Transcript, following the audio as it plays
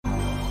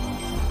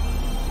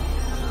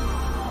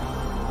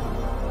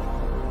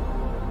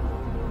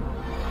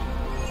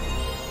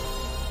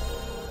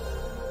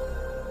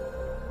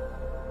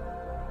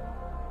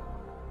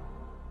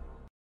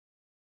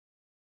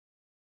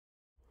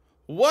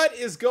What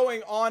is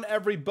going on,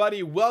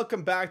 everybody?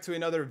 Welcome back to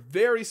another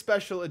very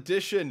special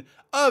edition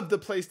of the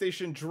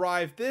PlayStation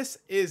Drive. This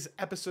is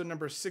episode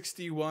number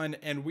 61,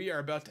 and we are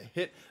about to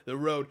hit the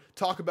road,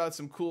 talk about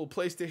some cool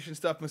PlayStation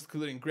stuff,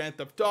 including Grand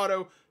Theft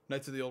Auto,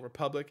 Knights of the Old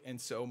Republic, and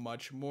so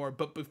much more.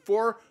 But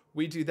before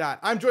we do that,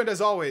 I'm joined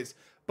as always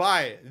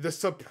by the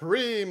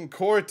Supreme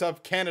Court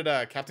of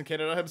Canada, Captain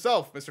Canada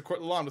himself, Mr.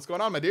 Court Lalonde. What's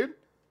going on, my dude?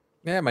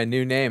 Yeah, my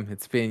new name.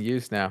 It's being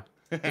used now.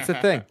 It's a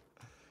thing.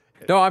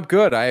 No, I'm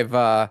good.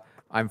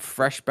 I'm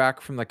fresh back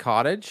from the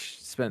cottage.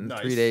 Spent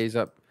Nice. 3 days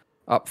up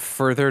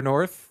further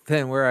north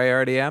than where I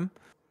already am.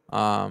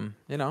 I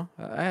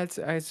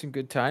had some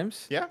good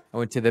times. Yeah. I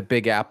went to the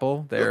Big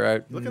Apple. They're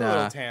out Looking a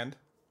little tanned.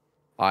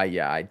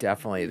 yeah, I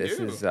definitely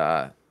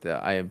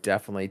I am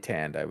definitely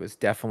tanned. I was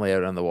definitely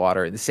out on the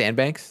water in the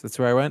sandbanks. That's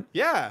where I went.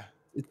 Yeah.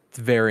 It's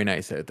very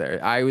nice out there.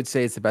 I would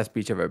say it's the best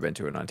beach I've ever been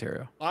to in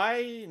Ontario.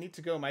 I need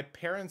to go. My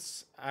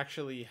parents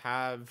actually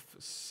have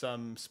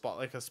some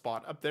a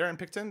spot up there in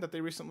Picton that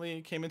they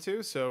recently came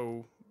into.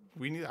 So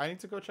I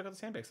need to go check out the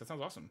sandbanks. That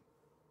sounds awesome.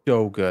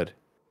 So good.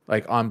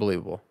 Like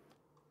unbelievable.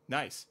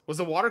 Nice. Was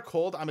the water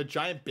cold? I'm a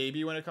giant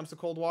baby when it comes to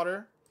cold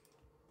water.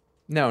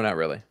 No, not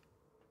really.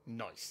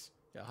 Nice.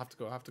 Yeah, I'll have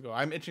to go.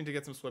 I'm itching to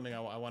get some swimming.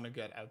 I want to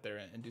get out there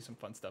and do some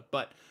fun stuff.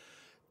 But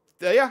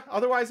yeah,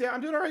 otherwise, yeah,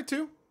 I'm doing all right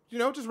too. You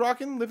know, just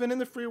rocking, living in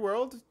the free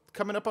world.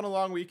 Coming up on a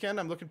long weekend.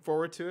 I'm looking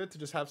forward to it, to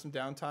just have some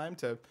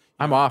downtime.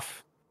 I'm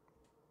off.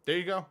 There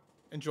you go.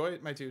 Enjoy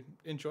it, my dude.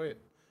 Enjoy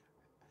it.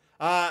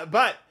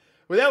 But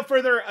without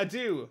further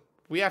ado,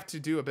 we have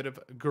to do a bit of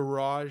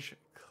garage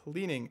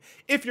cleaning.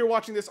 If you're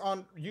watching this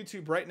on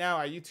YouTube right now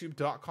at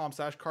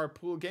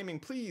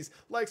youtube.com/carpoolgaming, please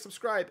like,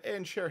 subscribe,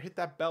 and share. Hit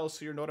that bell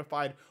so you're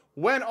notified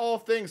when all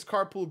things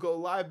Carpool go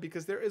live,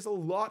 because there is a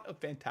lot of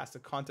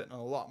fantastic content and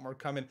a lot more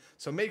coming.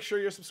 So make sure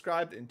you're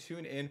subscribed and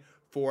tune in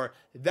for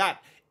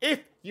that.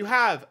 If you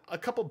have a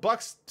couple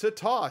bucks to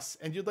toss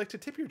and you'd like to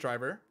tip your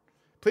driver,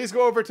 please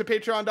go over to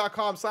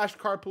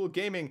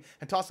patreon.com/carpoolgaming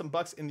and toss some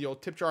bucks in the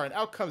old tip jar, and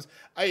out comes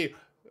a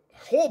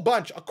whole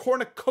bunch, a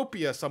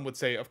cornucopia, some would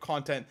say, of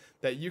content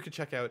that you can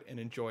check out and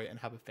enjoy and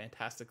have a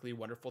fantastically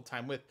wonderful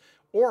time with.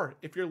 Or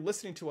if you're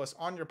listening to us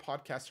on your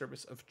podcast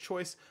service of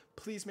choice,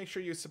 please make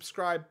sure you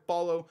subscribe,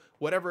 follow,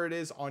 whatever it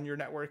is on your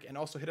network, and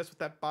also hit us with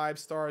that 5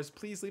 stars.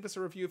 Please leave us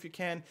a review if you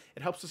can.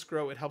 It helps us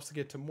grow. It helps to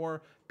get to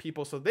more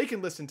people so they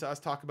can listen to us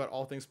talk about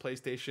all things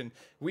PlayStation.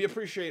 We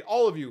appreciate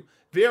all of you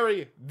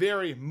very,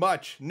 very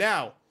much.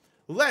 Now,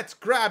 let's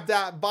grab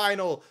that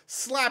vinyl,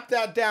 slap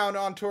that down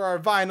onto our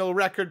vinyl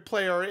record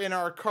player in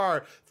our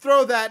car,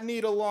 throw that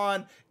needle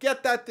on,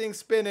 get that thing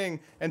spinning,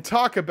 and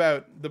talk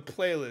about the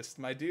playlist.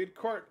 My dude,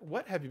 Court,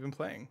 what have you been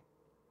playing?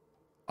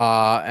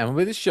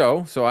 MLB The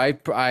Show. So I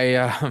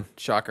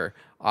shocker.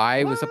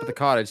 I was up at the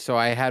cottage, so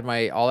I had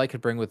all I could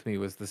bring with me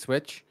was the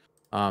Switch.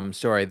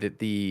 Sorry,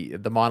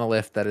 the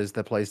monolith that is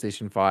the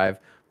PlayStation 5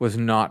 was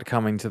not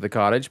coming to the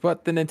cottage,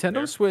 but the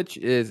Nintendo Switch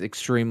is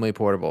extremely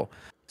portable.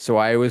 So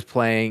I was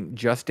playing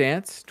Just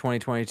Dance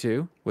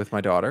 2022 with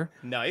my daughter.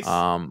 Nice.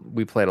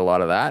 We played a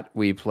lot of that.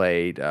 We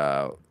played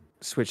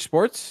Switch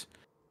Sports,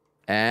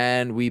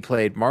 and we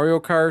played Mario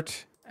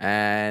Kart,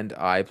 and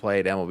I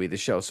played MLB The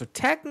Show. So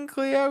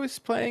technically, I was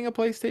playing a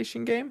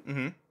PlayStation game.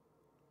 Mm-hmm.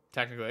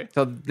 Technically.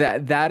 So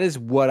that is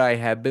what I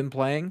have been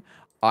playing.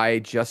 I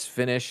just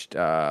finished.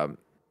 I'm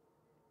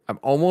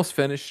almost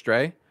finished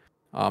Stray.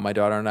 My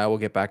daughter and I will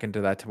get back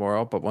into that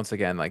tomorrow. But once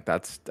again, like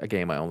that's a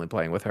game I'm only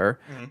playing with her.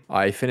 Mm-hmm.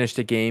 I finished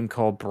a game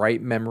called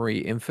Bright Memory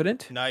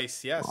Infinite.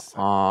 Nice, yes.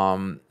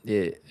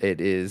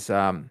 It is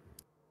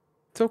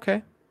it's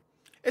okay.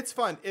 It's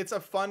fun. It's a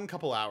fun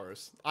couple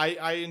hours.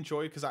 I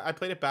enjoy because I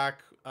played it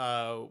back.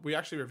 We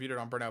actually reviewed it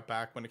on Burnout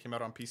Back when it came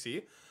out on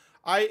PC.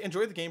 I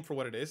enjoyed the game for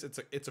what it is.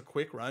 It's a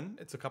quick run.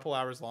 It's a couple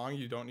hours long.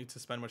 You don't need to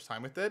spend much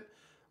time with it.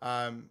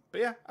 But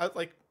yeah,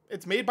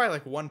 it's made by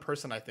like one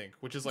person, I think,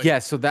 which is like, yeah.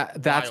 So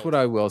that's wild. what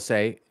I will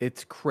say.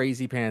 It's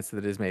crazy pants that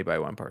it is made by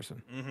one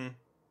person. Mm-hmm.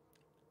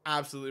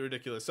 Absolutely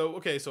ridiculous. So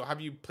okay, so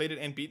have you played it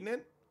and beaten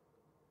it?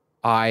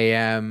 I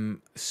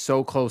am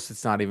so close.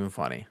 It's not even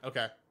funny.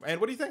 Okay, and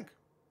what do you think?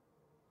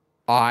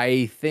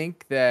 I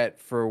think that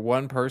for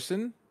one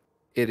person,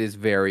 it is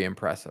very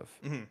impressive.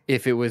 Mm-hmm.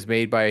 If it was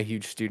made by a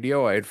huge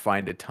studio, I'd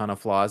find a ton of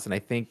flaws, and I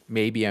think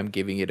maybe I'm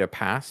giving it a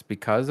pass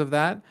because of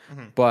that.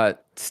 Mm-hmm.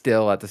 But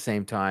still, at the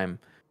same time,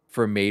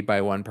 for made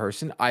by one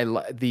person,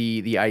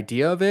 the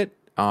idea of it,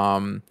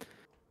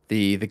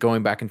 the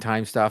going back in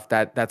time stuff,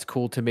 that's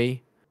cool to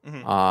me.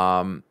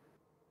 Mm-hmm.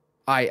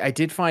 I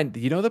did find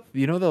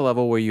the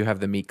level where you have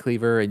the meat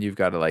cleaver and you've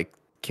got to like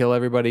kill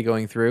everybody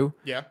going through.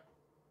 Yeah.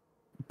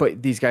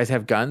 But these guys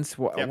have guns.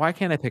 Yep. Why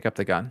can't I pick up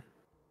the gun?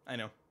 I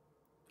know.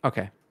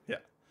 Okay. Yeah,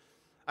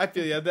 I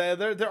feel you.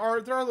 There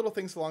are little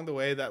things along the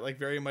way that like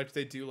very much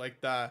they do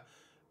like the,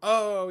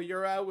 oh,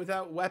 you're out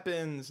without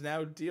weapons,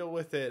 now deal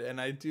with it.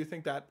 And I do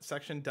think that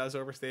section does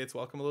overstay its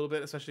welcome a little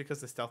bit, especially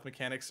because the stealth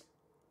mechanics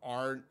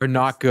they're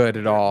not good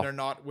at all. They're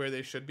not where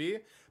they should be.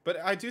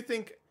 But I do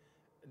think,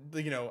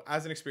 you know,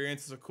 as an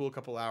experience, it's a cool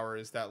couple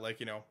hours that,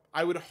 like, you know,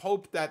 I would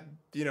hope that,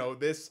 you know,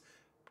 this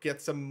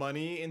get some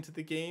money into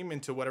the game,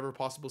 into whatever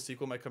possible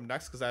sequel might come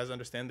next, because as I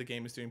understand, the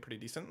game is doing pretty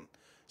decent.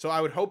 So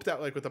I would hope that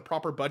like with a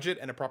proper budget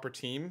and a proper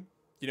team,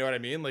 you know what I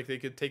mean, like they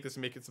could take this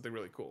and make it something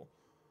really cool.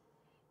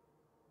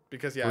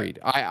 Because yeah, Agreed.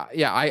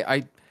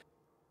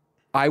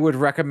 I would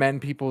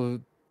recommend people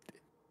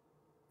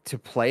to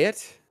play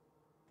it,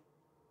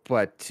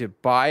 but to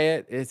buy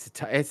it,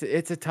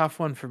 it's a tough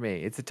one for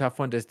me. It's a tough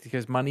one just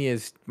because money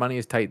is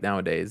tight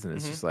nowadays, and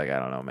it's just like I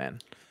don't know, man.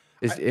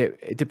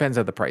 It depends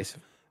on the price.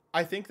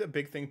 I think the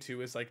big thing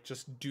too is like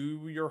just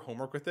do your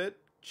homework with it.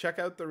 Check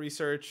out the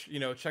research, you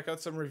know, check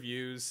out some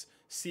reviews,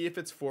 see if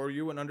it's for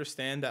you, and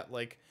understand that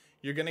like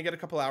you're gonna get a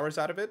couple hours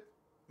out of it.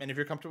 And if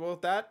you're comfortable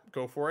with that,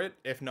 go for it.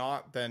 If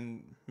not,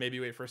 then maybe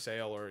wait for a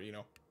sale or, you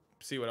know,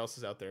 see what else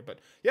is out there. But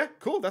yeah,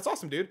 cool. That's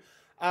awesome, dude.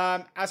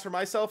 As for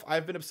myself,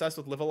 I've been obsessed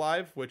with Live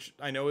Alive, which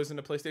I know isn't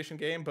a PlayStation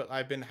game, but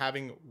I've been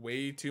having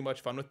way too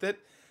much fun with it.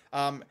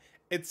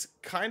 It's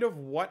kind of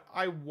what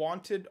I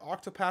wanted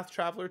Octopath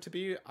Traveler to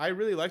be. I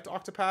really liked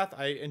Octopath.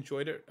 I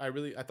enjoyed it. I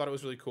thought it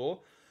was really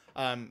cool.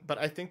 But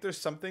I think there's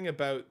something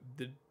about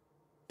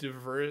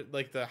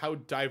how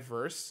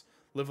diverse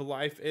Live a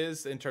Life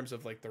is in terms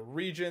of like the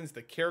regions,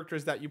 the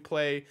characters that you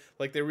play.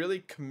 Like they really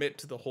commit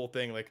to the whole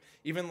thing. Like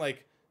even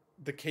like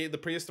the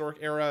prehistoric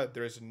era,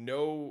 there is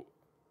no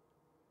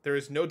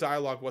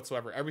dialogue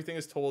whatsoever. Everything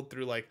is told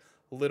through like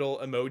little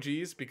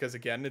emojis, because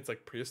again, it's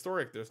like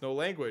prehistoric. There's no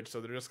language,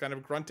 so they're just kind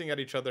of grunting at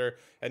each other,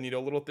 and you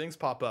know, little things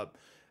pop up.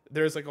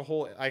 There's like a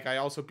whole like I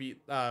also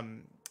beat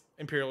the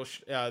Imperial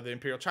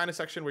China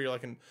section, where you're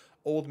like an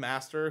old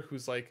master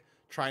who's like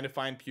trying to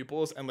find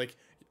pupils, and like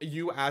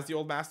you as the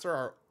old master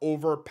are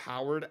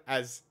overpowered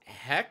as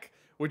heck,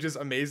 which is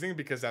amazing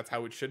because that's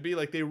how it should be.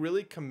 Like they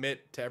really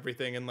commit to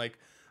everything. And like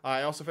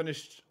I also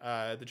finished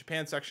the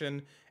Japan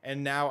section,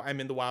 and now I'm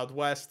in the Wild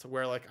West,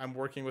 where like I'm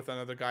working with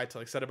another guy to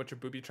like set a bunch of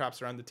booby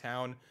traps around the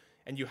town,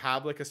 and you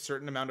have like a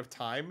certain amount of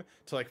time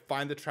to like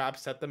find the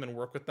traps, set them, and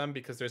work with them,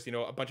 because there's, you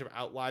know, a bunch of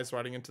outlaws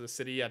riding into the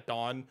city at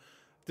dawn.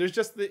 There's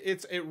just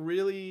it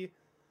really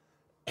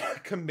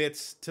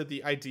commits to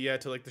the idea,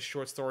 to like the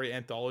short story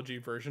anthology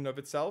version of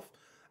itself.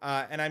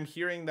 And I'm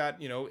hearing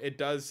that, you know, it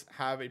does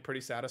have a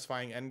pretty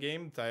satisfying end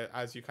game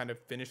as you kind of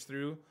finish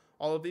through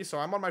all of these. So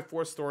I'm on my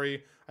 4th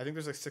story. I think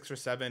there's like 6 or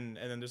 7,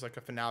 and then there's like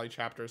a finale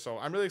chapter. So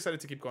I'm really excited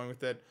to keep going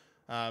with it.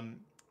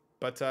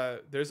 But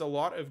there's a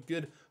lot of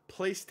good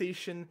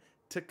PlayStation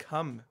to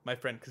come, my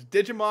friend, because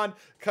Digimon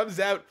comes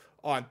out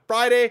on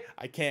Friday.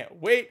 I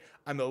can't wait.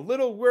 I'm a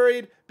little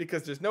worried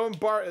because there's no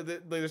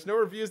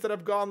reviews that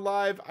have gone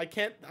live. I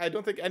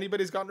don't think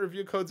anybody's gotten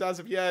review codes as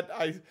of yet.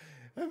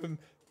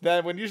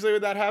 Usually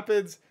when that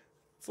happens,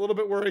 it's a little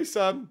bit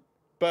worrisome.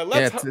 But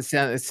it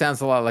sounds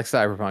a lot like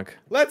Cyberpunk.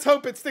 Let's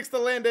hope it sticks the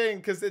landing,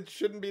 because it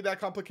shouldn't be that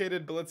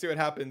complicated. But let's see what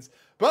happens.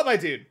 But my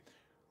dude,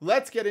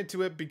 let's get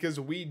into it, because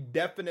we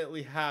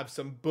definitely have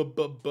some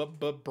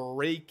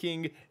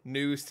breaking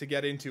news to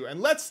get into. And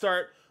let's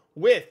start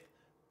with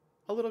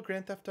a little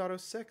Grand Theft Auto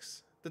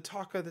 6, the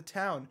talk of the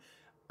town.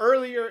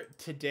 Earlier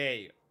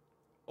today,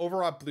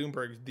 over at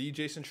Bloomberg, the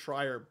Jason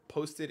Schreier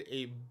posted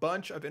a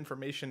bunch of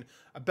information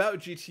about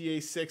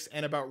GTA 6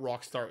 and about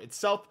Rockstar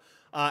itself.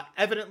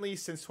 Evidently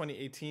since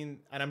 2018,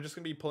 and I'm just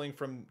going to be pulling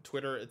from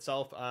Twitter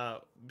itself,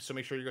 so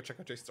make sure you go check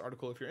out Jason's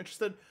article if you're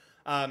interested.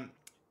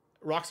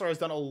 Rockstar has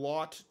done a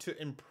lot to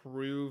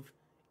improve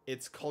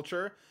its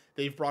culture.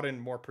 They've brought in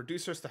more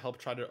producers to help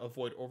try to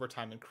avoid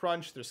overtime and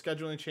crunch. There's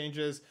scheduling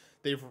changes.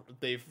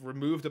 They've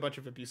removed a bunch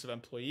of abusive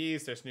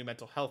employees. There's new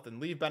mental health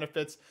and leave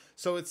benefits.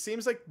 So it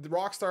seems like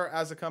Rockstar,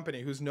 as a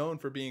company who's known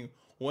for being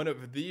one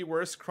of the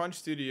worst crunch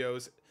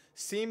studios,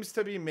 seems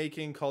to be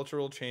making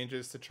cultural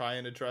changes to try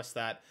and address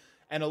that.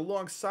 And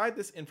alongside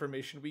this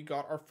information, we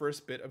got our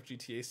first bit of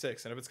GTA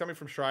 6. And if it's coming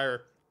from Schreier,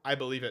 I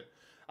believe it.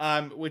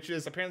 Which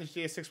is apparently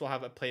GTA 6 will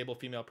have a playable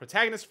female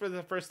protagonist for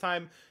the first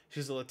time.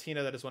 She's a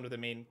Latina that is one of the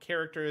main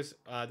characters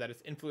that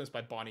is influenced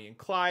by Bonnie and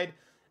Clyde.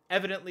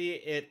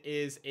 Evidently,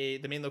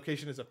 the main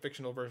location is a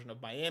fictional version of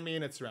Miami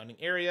and its surrounding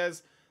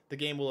areas. The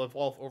game will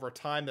evolve over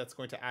time. That's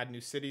going to add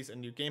new cities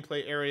and new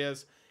gameplay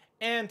areas.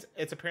 And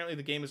it's apparently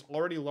the game is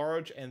already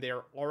large, and they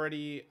are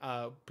already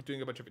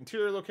doing a bunch of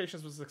interior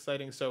locations, which is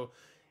exciting. So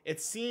it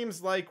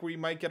seems like we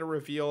might get a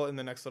reveal in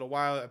the next little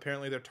while.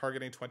 Apparently, they're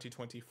targeting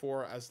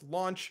 2024 as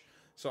launch.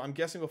 So I'm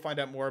guessing we'll find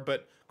out more.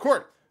 But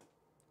Court,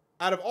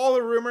 out of all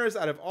the rumors,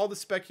 out of all the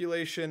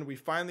speculation, we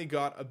finally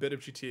got a bit of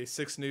GTA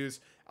 6 news.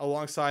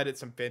 Alongside it,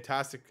 some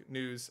fantastic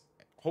news.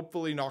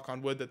 Hopefully, knock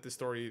on wood, that this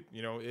story,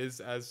 you know,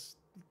 is as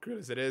good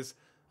as it is.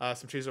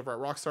 Some changes over at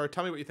Rockstar.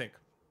 Tell me what you think.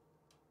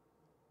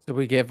 So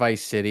we get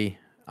Vice City,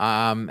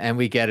 and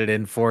we get it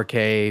in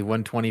 4K,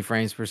 120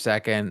 frames per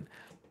second.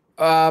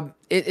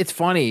 It's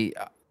funny.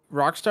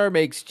 Rockstar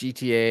makes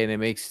GTA and it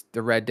makes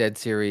the Red Dead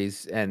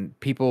series, and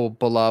people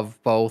love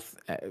both,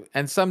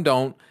 and some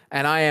don't.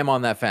 And I am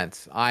on that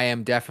fence. I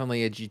am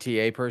definitely a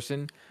GTA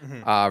person.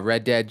 Mm-hmm.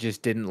 Red Dead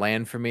just didn't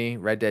land for me.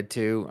 Red Dead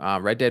 2,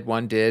 Red Dead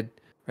 1 did.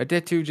 Red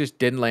Dead 2 just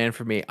didn't land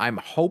for me. I'm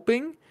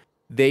hoping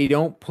they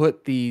don't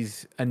put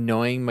these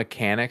annoying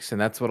mechanics, and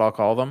that's what I'll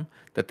call them,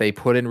 that they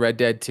put in Red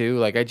Dead 2.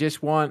 Like, I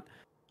just want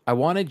I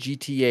want a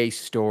GTA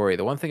story.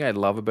 The one thing I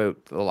love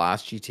about the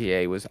last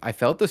GTA was I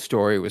felt the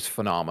story was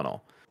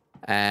phenomenal.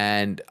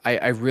 And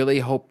I really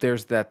hope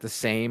there's the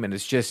same, and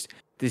it's just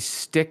this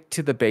stick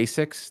to the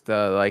basics,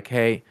 the like,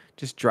 hey,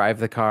 just drive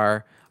the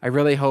car. I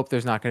really hope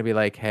there's not going to be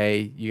like,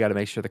 hey, you got to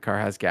make sure the car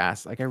has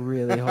gas. Like I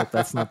really hope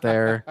that's not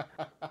there.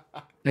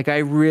 Like I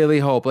really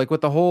hope, like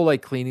with the whole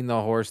like cleaning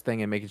the horse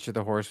thing and making sure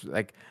the horse,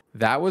 like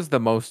that was the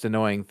most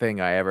annoying thing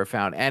I ever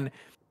found. And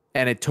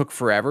it took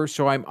forever.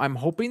 So I'm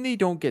hoping they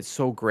don't get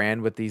so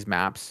grand with these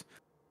maps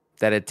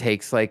that it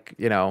takes like,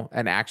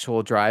 an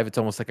actual drive. It's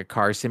almost like a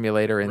car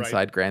simulator Right.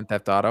 inside Grand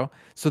Theft Auto.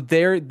 So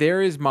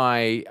there is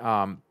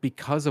my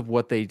because of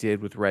what they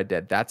did with Red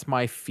Dead, that's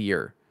my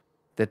fear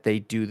that they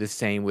do the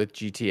same with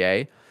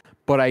GTA.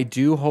 But I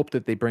do hope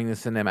that they bring the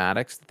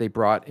cinematics that they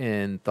brought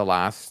in the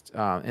last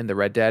in the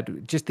Red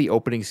Dead, just the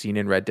opening scene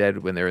in Red Dead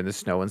when they're in the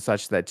snow and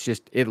such. That's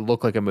just it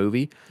looked like a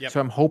movie. Yep. So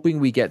I'm hoping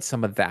we get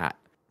some of that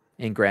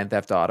in Grand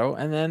Theft Auto,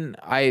 and then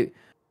I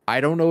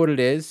don't know what it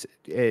is.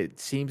 It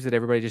seems that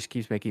everybody just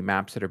keeps making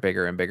maps that are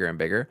bigger and bigger and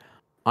bigger.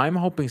 I'm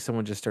hoping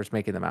someone just starts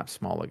making the map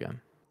small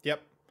again.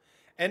 Yep.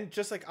 And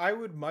just like I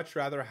would much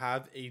rather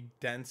have a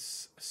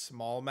dense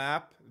small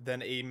map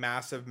than a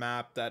massive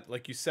map that,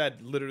 like you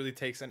said, literally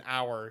takes an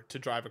hour to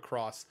drive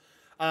across.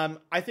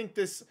 I think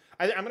this.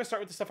 I'm going to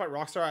start with the stuff at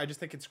Rockstar. I just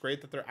think it's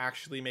great that they're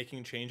actually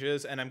making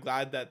changes, and I'm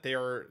glad that they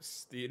are,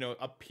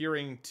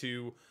 appearing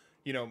to,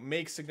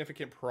 make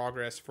significant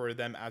progress for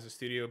them as a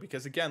studio.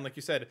 Because again, like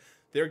you said,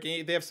 their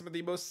game, they have some of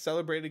the most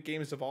celebrated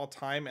games of all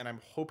time, and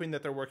I'm hoping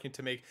that they're working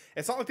to make.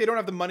 It's not like they don't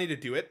have the money to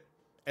do it.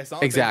 It's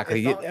not like they. It's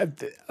Exactly.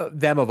 not.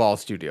 Them of all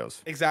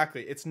studios.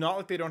 Exactly. It's not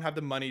like they don't have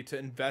the money to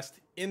invest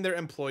in their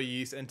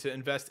employees and to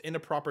invest in a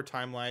proper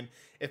timeline.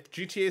 If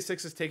GTA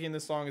 6 is taking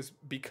this long, is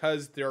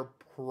because they're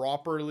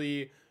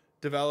properly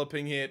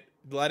developing it,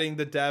 letting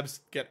the devs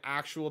get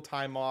actual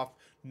time off,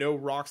 no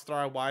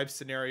Rockstar Wives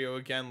scenario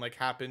again like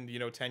happened,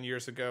 10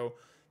 years ago,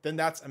 then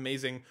that's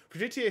amazing. For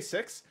GTA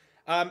 6,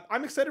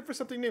 I'm excited for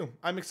something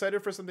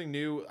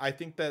new. I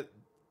think that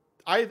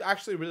I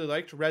actually really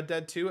liked Red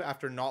Dead 2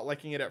 after not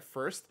liking it at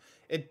first.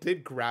 It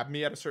did grab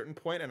me at a certain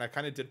point, and I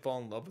kind of did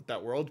fall in love with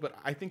that world. But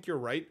I think you're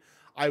right.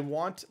 I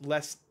want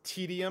less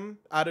tedium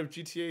out of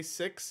GTA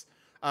 6.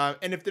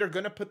 And if they're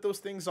going to put those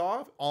things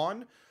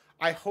on,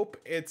 I hope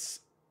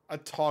it's a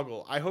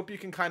toggle. I hope you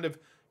can kind of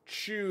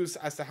choose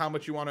as to how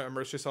much you want to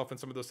immerse yourself in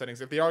some of those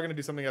settings. If they are going to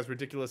do something as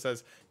ridiculous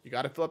as you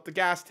got to fill up the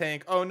gas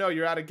tank, oh no,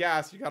 you're out of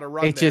gas, you got to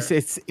run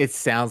there. It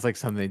sounds like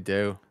something they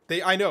do.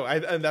 I know,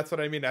 and that's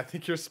what I mean. I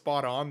think you're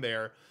spot on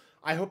there.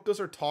 I hope those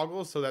are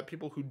toggles so that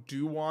people who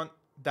do want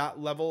that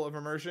level of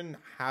immersion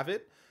have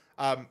it.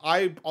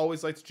 I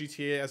always liked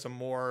GTA as a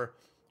more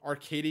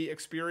arcadey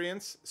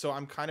experience, so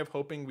I'm kind of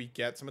hoping we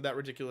get some of that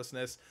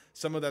ridiculousness,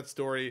 some of that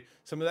story,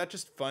 some of that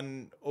just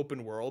fun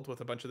open world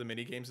with a bunch of the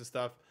mini games and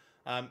stuff.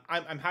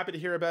 I'm happy to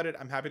hear about it.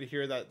 I'm happy to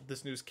hear that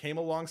this news came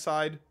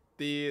alongside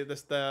the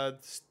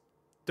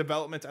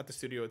development at the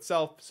studio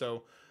itself.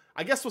 So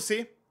I guess we'll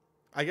see.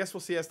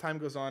 As time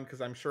goes on,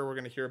 because I'm sure we're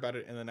going to hear about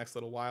it in the next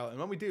little while. And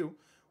when we do,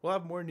 we'll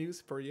have more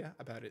news for you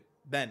about it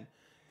then.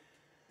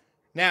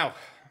 Now,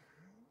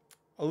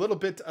 a little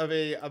bit of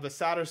a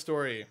sadder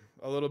story,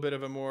 a little bit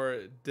of a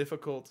more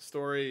difficult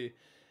story.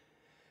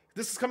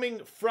 This is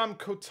coming from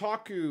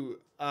Kotaku,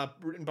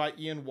 written by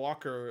Ian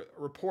Walker.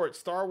 Report: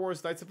 Star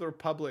Wars Knights of the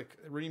Republic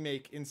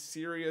remake in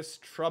serious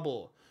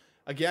trouble.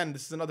 Again,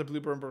 this is another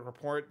Bloomberg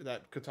report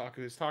that Kotaku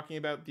is talking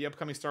about. The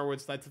upcoming Star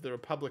Wars Knights of the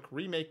Republic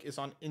remake is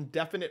on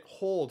indefinite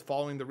hold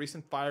following the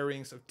recent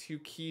firings of two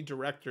key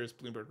directors,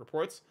 Bloomberg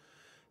reports.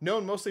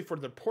 Known mostly for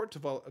the port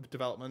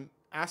development,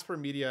 Asper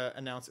Media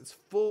announced its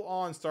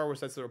full-on Star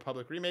Wars Knights of the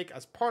Republic remake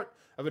as part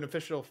of an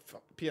official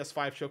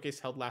PS5 showcase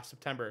held last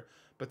September.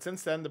 But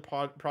since then, the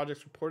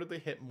project's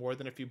reportedly hit more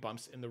than a few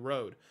bumps in the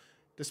road.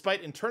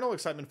 Despite internal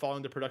excitement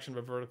following the production of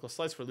a vertical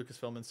slice for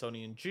Lucasfilm and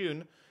Sony in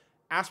June,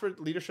 Asper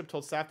leadership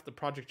told staff that the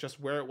project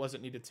just where it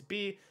wasn't needed to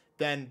be.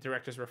 Then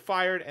directors were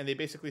fired, and they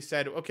basically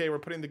said, okay, we're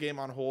putting the game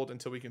on hold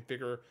until we can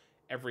figure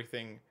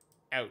everything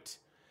out.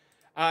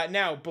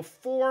 Now,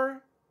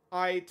 before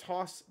I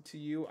toss to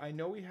you, I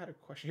know we had a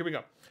question. Here we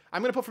go.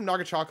 I'm going to pull from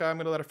Nagachaka. I'm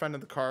going to let a friend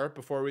in the car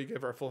before we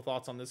give our full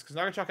thoughts on this, because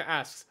Nagachaka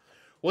asks,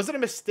 was it a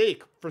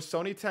mistake for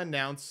Sony to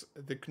announce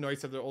the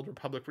Knights of the Old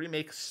Republic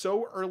remake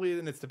so early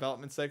in its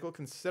development cycle,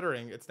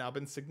 considering it's now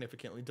been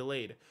significantly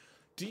delayed?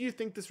 Do you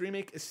think this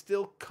remake is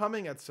still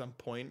coming at some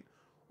point,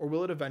 or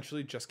will it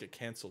eventually just get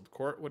canceled?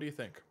 Court, what do you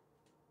think?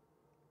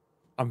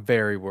 I'm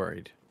very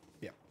worried.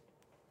 Yeah.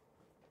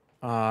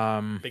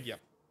 Big yeah.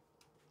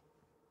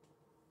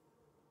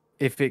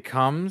 If it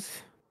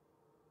comes,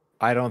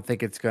 I don't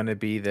think it's going to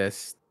be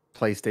this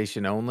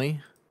PlayStation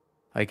only.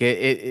 Like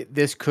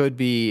this could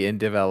be in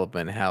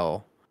development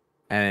hell,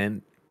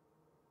 and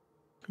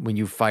when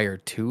you fire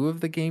two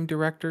of the game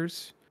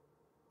directors,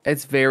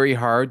 it's very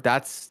hard.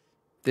 This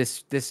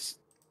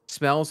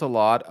smells a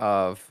lot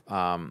of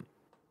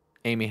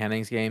Amy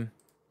Hennig's game.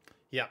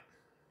 Yeah.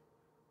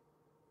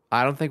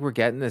 I don't think we're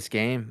getting this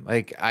game.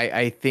 Like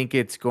I think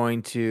it's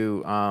going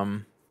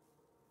to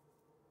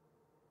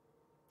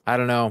I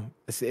don't know.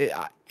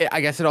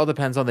 I guess it all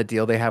depends on the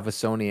deal they have with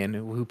Sony and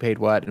who paid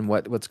what and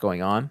what's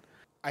going on.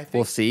 I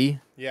We'll think, see.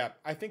 yeah,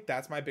 I think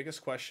that's my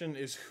biggest question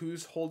is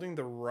who's holding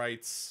the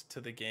rights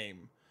to the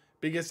game.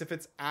 Because if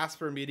it's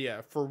Asper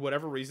Media, for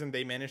whatever reason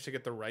they managed to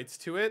get the rights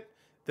to it,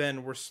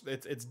 then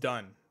it's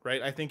done,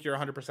 right? I think you're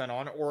 100%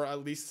 on, or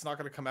at least it's not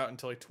going to come out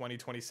until like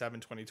 2027,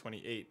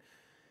 2028.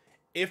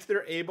 If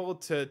they're able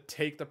to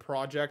take the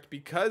project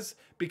because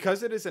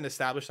it is an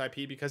established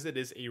IP, because it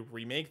is a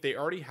remake, they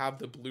already have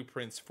the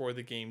blueprints for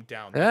the game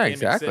down. The Yeah, game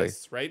exactly.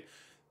 exists, right?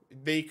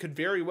 They could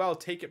very well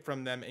take it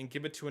from them and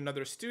give it to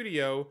another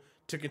studio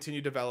to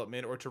continue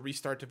development or to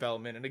restart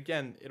development. And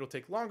again, it'll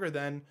take longer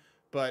then,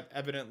 but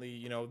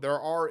evidently, there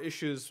are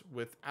issues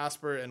with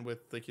Asper and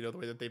with the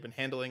way that they've been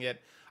handling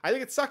it. I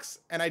think it sucks,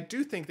 and I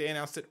do think they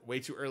announced it way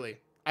too early.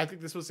 I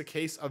think this was a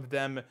case of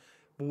them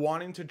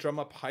wanting to drum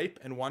up hype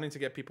and wanting to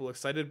get people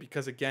excited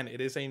because again, it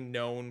is a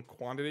known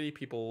quantity.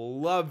 People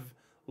love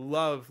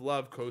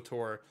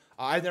KOTOR.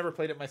 I've never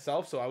played it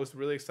myself, so I was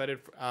really excited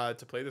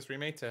to play this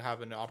remake, to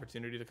have an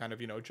opportunity to kind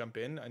of jump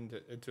in and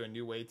into a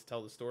new way to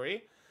tell the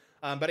story.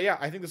 But yeah,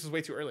 I think this is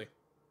way too early.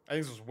 I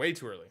think this was way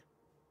too early.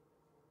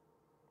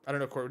 I don't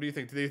know, Court. What do you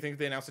think? Do you think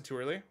they announced it too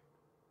early?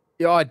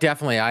 Yeah,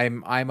 definitely.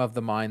 I'm of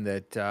the mind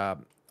that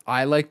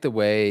I like the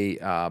way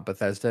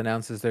Bethesda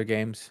announces their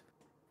games,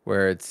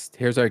 where it's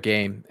here's our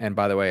game, and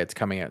by the way, it's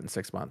coming out in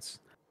 6 months.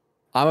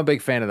 I'm a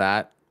big fan of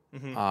that.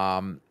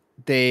 Mm-hmm.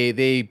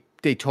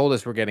 They told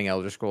us we're getting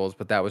Elder Scrolls,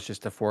 but that was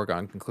just a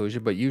foregone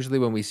conclusion. But usually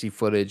when we see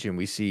footage and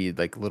we see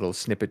like little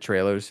snippet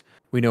trailers,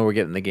 we know we're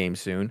getting the game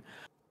soon.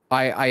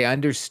 I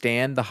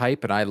understand the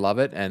hype and I love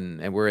it,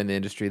 and we're in the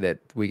industry that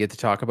we get to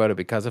talk about it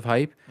because of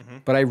hype. Mm-hmm.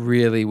 But I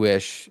really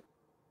wish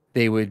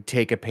they would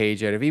take a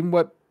page out of even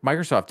what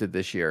Microsoft did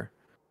this year,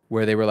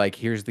 where they were like,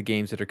 here's the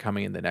games that are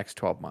coming in the next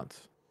 12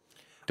 months.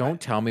 Don't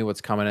tell me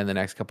what's coming in the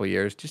next couple of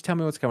years. Just tell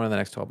me what's coming in the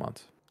next 12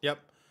 months. Yep.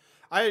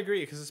 I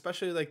agree, because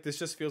especially like this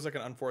just feels like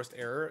an unforced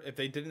error. If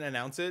they didn't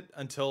announce it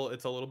until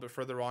it's a little bit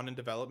further on in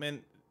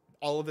development,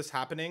 all of this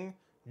happening,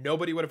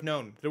 nobody would have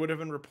known. There would have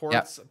been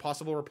reports,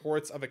 possible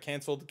reports of a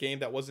canceled game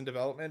that was in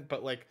development,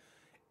 but like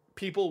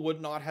people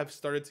would not have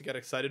started to get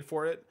excited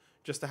for it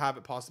just to have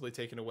it possibly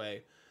taken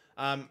away.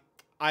 My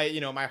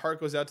heart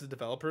goes out to the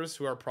developers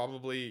who are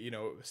probably,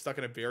 stuck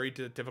in a very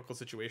difficult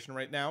situation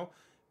right now.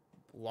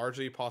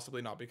 Largely,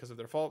 possibly not because of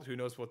their fault. Who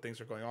knows what things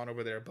are going on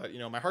over there? But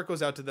my heart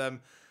goes out to them.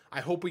 I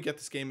hope we get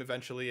this game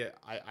eventually.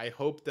 I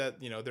hope that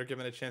they're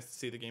given a chance to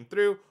see the game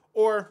through,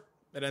 or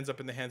it ends up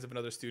in the hands of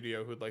another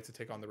studio who'd like to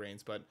take on the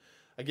reins. But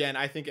again,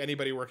 I think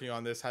anybody working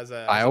on this has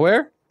a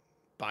BioWare.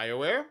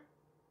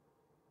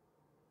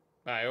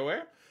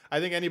 I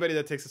think anybody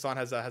that takes this on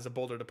has a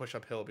boulder to push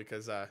uphill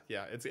because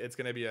it's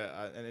going to be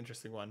an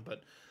interesting one.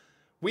 But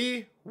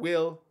we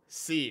will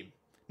see.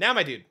 Now,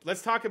 my dude,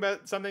 let's talk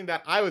about something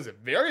that I was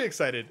very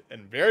excited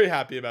and very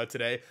happy about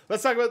today.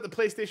 Let's talk about the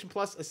PlayStation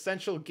Plus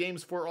Essential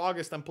Games for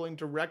August. I'm pulling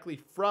directly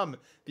from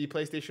the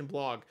PlayStation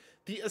blog.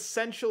 The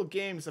Essential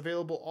Games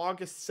available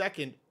August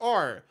 2nd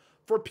are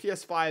for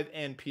PS5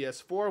 and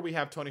PS4. We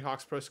have Tony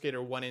Hawk's Pro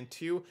Skater 1 and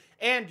 2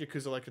 and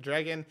Yakuza Like a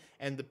Dragon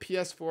and the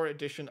PS4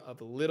 edition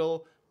of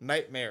Little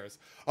Nightmares.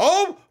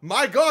 Oh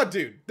my god,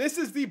 dude. This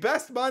is the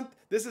best month.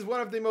 This is one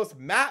of the most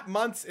map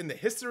months in the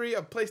history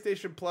of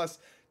PlayStation Plus.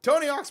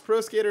 Tony Hawk's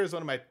Pro Skater is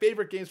one of my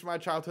favorite games from my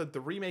childhood.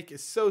 The remake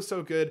is so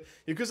good.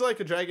 Yakuza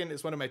Like a Dragon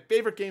is one of my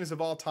favorite games of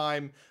all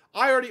time.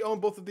 I already own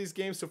both of these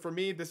games, so for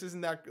me, this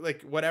isn't that,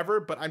 whatever,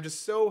 but I'm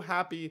just so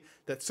happy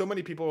that so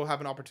many people will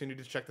have an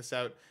opportunity to check this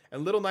out.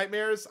 And Little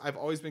Nightmares, I've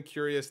always been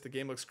curious. The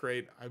game looks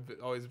great. I've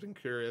always been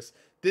curious.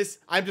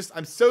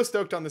 I'm so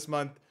stoked on this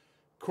month.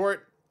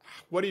 Court,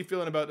 what are you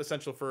feeling about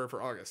Essential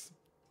for August?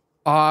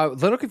 A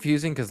little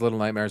confusing because Little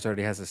Nightmares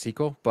already has a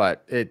sequel,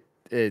 but it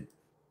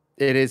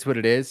is what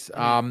it is.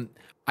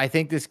 I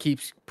think this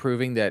keeps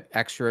proving that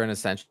Extra and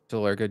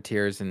Essential are good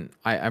tiers, and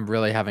I'm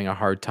really having a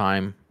hard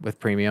time with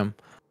Premium.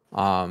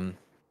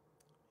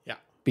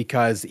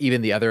 Because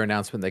even the other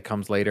announcement that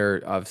comes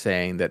later of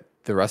saying that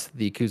the rest of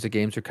the Yakuza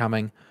games are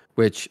coming,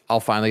 which I'll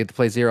finally get to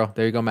play Zero.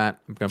 There you go, Matt.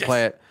 I'm gonna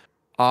play it.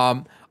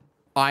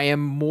 I am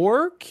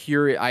more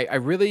curious.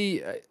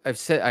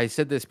 I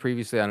said this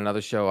previously on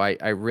another show.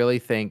 I really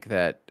think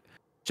that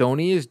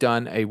Sony has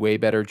done a way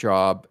better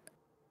job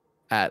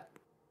at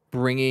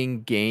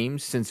bringing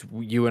games, since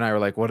you and I were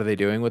like, what are they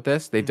doing with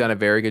this? They've done a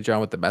very good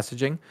job with the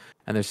messaging,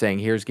 and they're saying,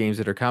 here's games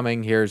that are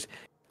coming.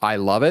 I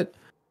love it.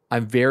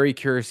 I'm very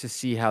curious to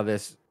see how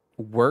this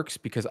works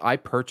because I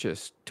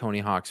purchased Tony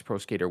Hawk's Pro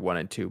Skater 1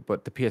 and 2,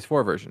 but the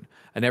PS4 version.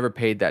 I never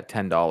paid that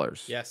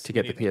 $10 to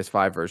get the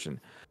PS5 version.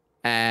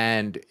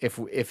 And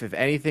if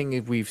anything,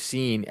 if we've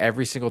seen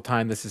every single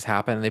time this has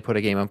happened and they put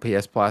a game on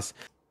PS Plus,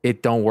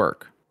 it don't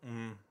work.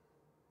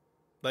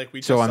 Like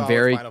we just saw with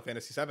Final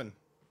Fantasy VII.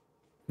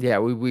 Yeah,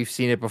 we've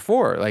seen it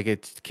before. Like,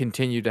 it's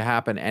continued to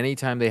happen.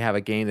 Anytime they have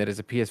a game that is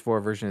a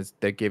PS4 version,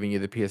 they're giving you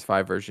the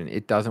PS5 version.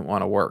 It doesn't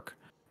want to work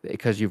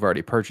because you've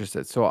already purchased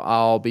it. So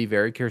I'll be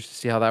very curious to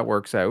see how that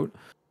works out.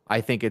 I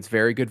think it's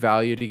very good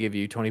value to give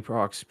you Tony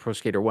Hawk's Pro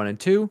Skater 1 and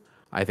 2.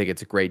 I think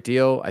it's a great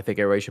deal. I think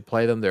everybody should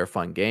play them. They're a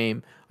fun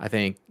game. I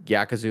think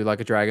Yakuza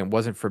Like a Dragon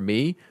wasn't for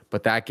me,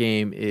 but that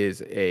game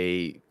is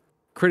a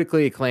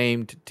critically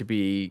acclaimed to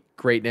be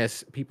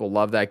greatness. People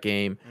love that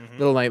game.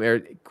 Little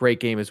Nightmare, great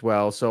game as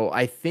well. So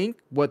I think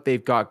what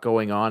they've got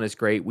going on is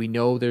great. We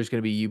know there's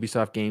going to be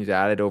Ubisoft games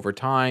added over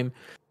time.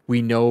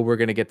 We know we're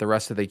going to get the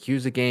rest of the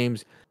Yakuza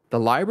games. The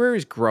library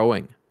is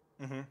growing,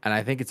 and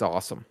I think it's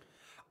awesome.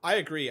 I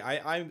agree.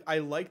 I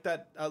like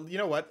that. You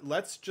know what?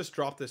 Let's just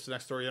drop this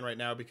next story in right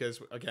now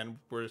because, again,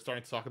 we're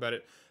starting to talk about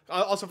it.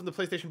 Also from the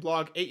PlayStation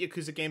blog, 8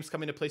 Yakuza games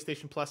coming to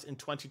PlayStation Plus in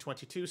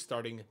 2022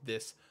 starting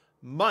this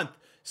month.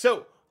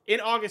 So, in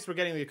August, we're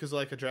getting the Yakuza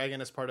Like a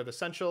Dragon as part of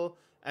Essential,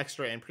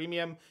 Extra, and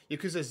Premium.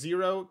 Yakuza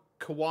 0,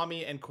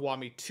 Kiwami, and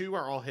Kiwami 2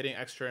 are all hitting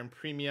Extra and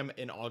Premium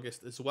in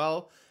August as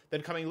well.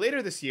 Then coming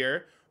later this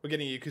year, we're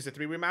getting Yakuza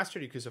 3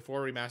 Remastered, Yakuza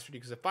 4 Remastered,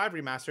 Yakuza 5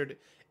 Remastered,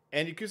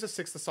 and Yakuza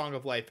 6 The Song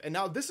of Life. And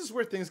now this is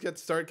where things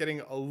start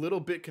getting a little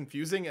bit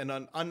confusing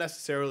and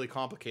unnecessarily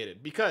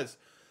complicated, because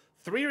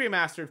 3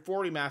 Remastered,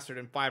 4 Remastered,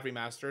 and 5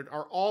 Remastered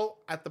are all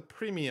at the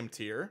Premium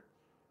tier,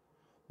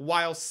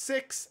 while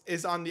 6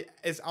 is on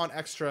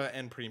Extra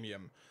and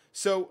Premium.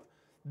 So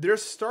they're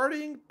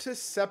starting to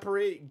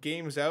separate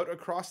games out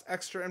across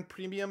Extra and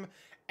Premium,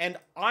 and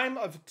I'm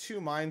of two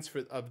minds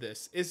of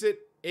this. Is it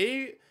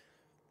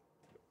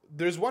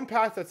there's one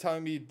path that's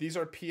telling me these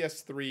are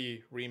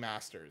PS3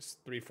 remasters,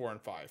 3, 4,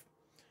 and 5.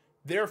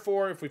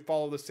 Therefore, if we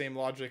follow the same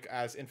logic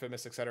as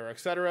Infamous,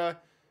 etc.,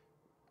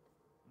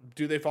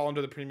 do they fall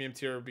into the premium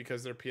tier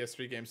because they're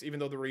PS3 games, even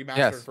though the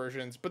remastered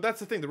versions? But that's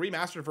the thing, the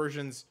remastered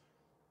versions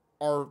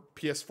are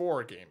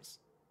PS4 games.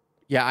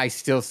 Yeah, I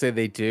still say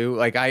they do.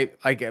 Like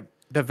I get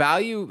the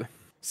value.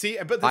 See,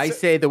 but I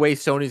say the way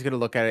Sony's going to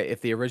look at it, if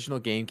the original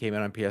game came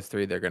out on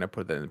PS3, they're going to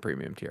put that in the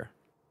premium tier.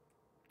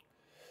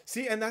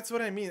 See, and that's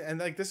what I mean. And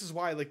like, this is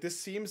why, like, this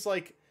seems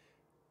like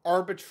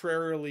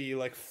arbitrarily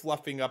like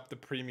fluffing up the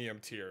premium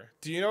tier.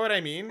 Do you know what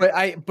I mean?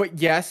 But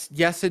yes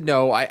and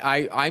no.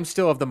 I'm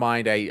still of the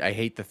mind. I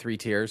hate the 3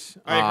 tiers.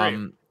 I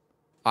agree.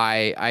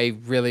 I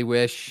really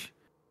wish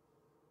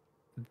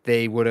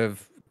they would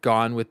have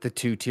gone with the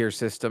 2-tier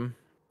system.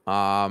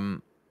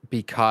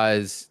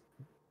 Because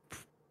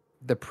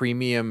the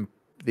premium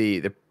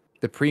the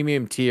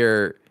premium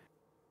tier,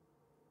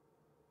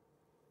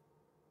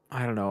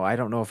 I don't know. I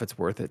don't know if it's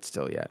worth it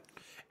still yet.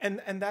 And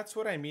that's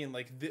what I mean.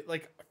 Like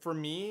for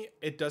me,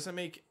 it doesn't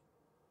make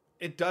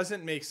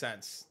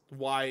sense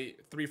why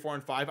 3, 4,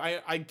 and 5.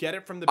 I get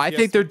it from the. I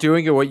think they're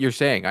doing it. What you're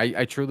saying,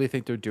 I truly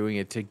think they're doing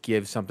it to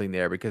give something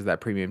there, because that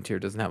premium tier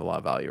doesn't have a lot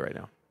of value right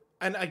now.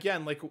 And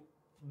again, like,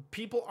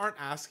 people aren't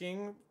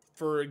asking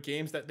for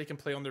games that they can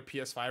play on their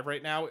PS5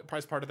 right now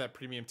as part of that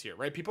premium tier,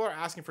 right? People are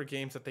asking for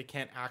games that they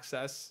can't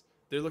access.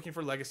 They're looking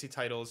for legacy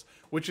titles,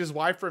 which is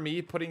why for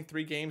me, putting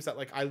 3 games that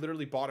like I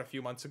literally bought a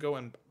few months ago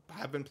and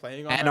have been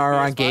playing on and are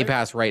PS5, on Game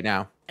Pass right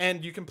now,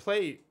 and you can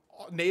play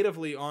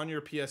natively on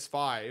your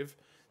PS5,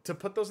 to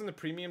put those in the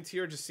premium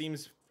tier just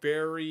seems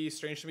very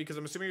strange to me, because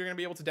I'm assuming you're going to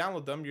be able to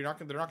download them. They're not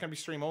going to be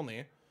stream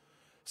only.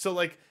 So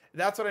like,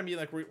 that's what I mean.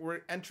 Like,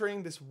 we're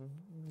entering this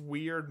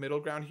weird middle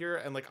ground here,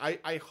 and like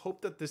I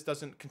hope that this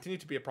doesn't continue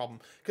to be a problem,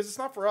 because it's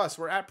not for us.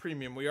 We're at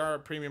premium. We are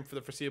at premium for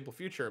the foreseeable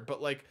future,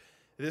 but like,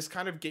 this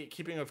kind of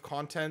gatekeeping of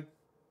content,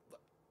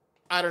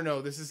 I don't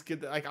know. This is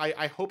good. Like,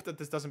 I hope that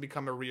this doesn't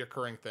become a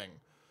reoccurring thing.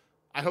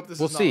 I hope this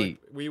is not see.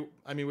 Like,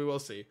 we will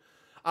see.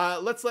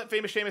 Let's let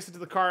Famous Seamus into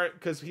the car,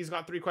 because he's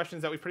got 3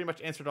 questions that we've pretty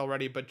much answered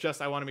already, but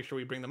just I want to make sure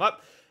we bring them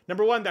up.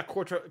 Number 1, that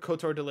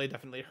KOTOR delay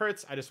definitely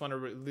hurts. I just want to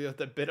relieve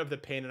a bit of the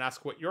pain and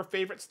ask what your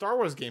favorite Star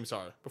Wars games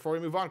are. Before we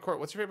move on, Court,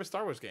 what's your favorite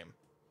Star Wars game?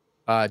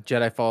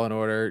 Jedi Fallen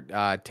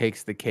Order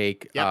takes the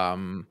cake.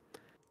 Yep.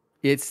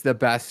 It's the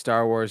best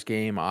Star Wars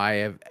game I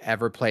have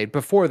ever played.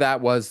 Before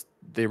that was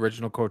the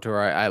original KOTOR.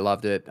 I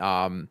loved it.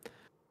 And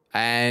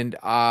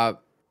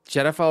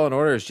Jedi Fallen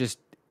Order is just,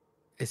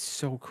 it's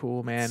so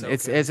cool, man. So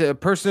it's good. As a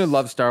person who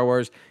loves Star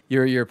Wars,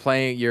 you're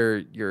playing,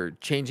 you're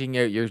changing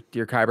out your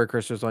kyber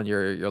crystals on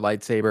your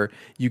lightsaber.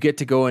 You get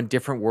to go in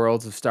different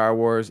worlds of Star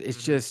Wars.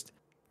 It's just,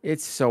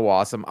 it's so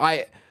awesome.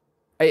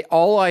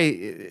 All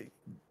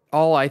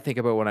I think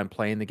about when I'm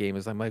playing the game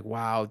is I'm like,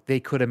 wow,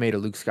 they could have made a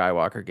Luke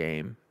Skywalker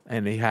game,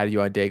 and they had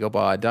you on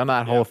Dagobah, done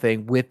that whole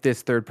thing with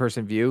this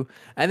third-person view.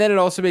 And then it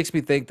also makes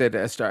me think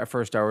that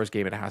for a Star Wars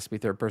game, it has to be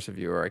third-person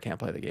view, or I can't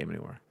play the game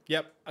anymore.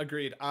 Yep,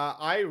 agreed.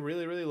 I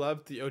really, really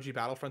loved the OG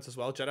Battlefronts as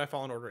well. Jedi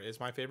Fallen Order is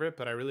my favorite,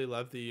 but I really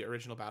love the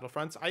original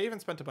Battlefronts. I even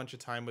spent a bunch of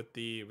time with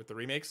the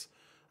remakes,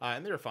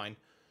 and they were fine.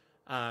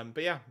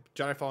 But yeah,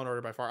 Jedi Fallen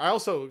Order by far. I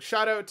also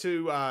shout out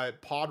to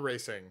pod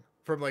racing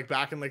from like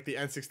back in like the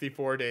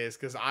N64 days,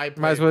 because I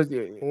played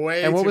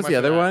way. And what too was much the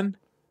of other that.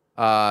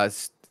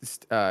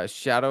 one?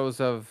 Shadows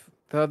of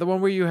the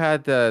one where you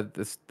had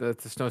the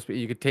snow speed.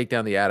 You could take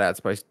down the AT-ATs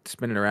by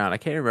spinning around. I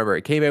can't remember.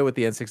 It came out with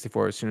the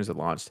N64 as soon as it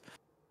launched.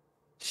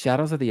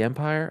 Shadows of the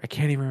Empire. I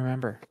can't even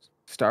remember.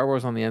 Star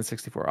Wars on the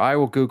N64. I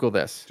will Google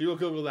this. You will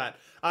Google that.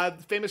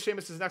 Famous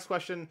Seamus' next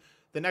question.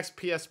 The next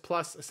PS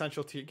Plus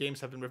Essential games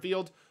have been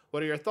revealed.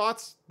 What are your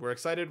thoughts? We're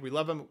excited. We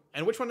love them.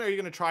 And which one are you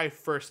going to try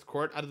first,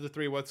 Court? Out of the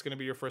three, what's going to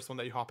be your first one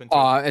that you hop into?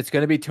 It's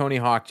going to be Tony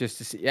Hawk just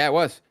to see. Yeah, it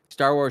was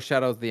Star Wars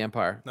Shadows of the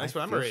Empire. Nice I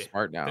feel memory.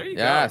 smart now. There you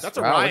go. Yes. That's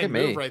a Wow, look at Ryan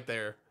move me. right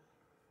there.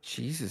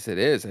 Jesus, it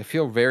is. I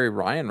feel very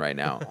Ryan right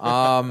now.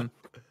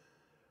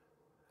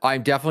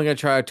 I'm definitely going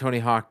to try out Tony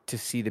Hawk to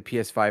see the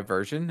PS5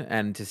 version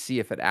and to see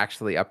if it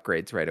actually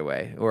upgrades right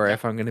away, or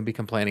if I'm going to be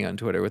complaining on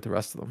Twitter with the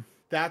rest of them.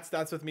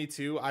 That's with me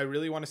too. I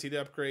really want to see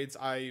the upgrades.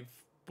 I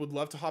would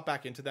love to hop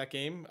back into that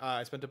game.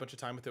 I spent a bunch of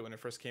time with it when it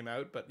first came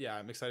out, but yeah,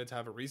 I'm excited to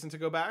have a reason to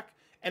go back.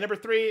 And number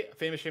 3,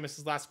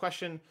 Famous's last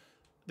question.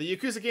 The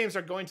Yakuza games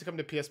are going to come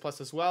to PS Plus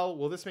as well.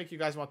 Will this make you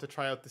guys want to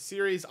try out the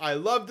series? I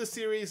love the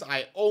series.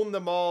 I own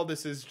them all.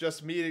 This is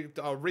just me,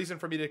 a reason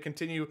for me to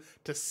continue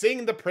to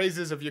sing the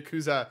praises of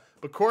Yakuza.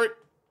 But Court,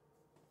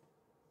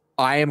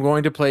 I am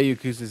going to play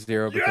Yakuza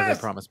 0 because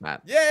I promised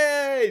Matt.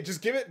 Yay!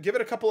 Just give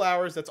it a couple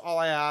hours. That's all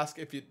I ask.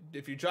 If you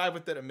jive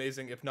with it,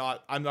 amazing. If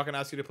not, I'm not going to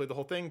ask you to play the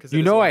whole thing because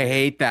I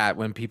hate that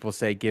when people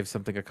say give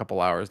something a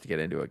couple hours to get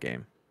into a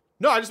game.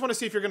 No, I just want to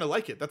see if you're going to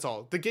like it. That's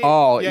all. The game.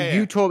 Oh,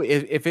 you told me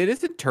if it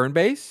isn't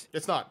turn-based,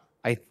 it's not.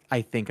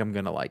 I think I'm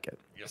going to like it.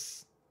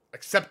 Yes.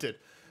 Accepted.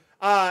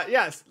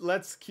 Yes,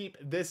 let's keep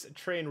this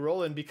train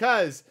rolling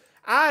because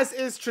as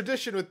is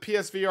tradition with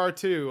PSVR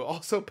 2,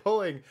 also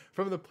pulling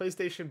from the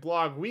PlayStation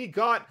blog, we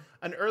got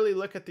an early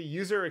look at the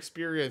user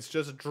experience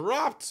just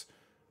dropped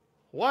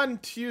one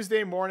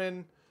Tuesday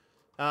morning.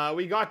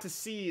 We got to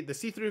see the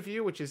see-through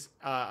view, which is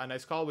a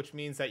nice call, which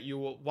means that you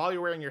will, while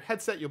you're wearing your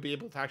headset, you'll be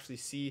able to actually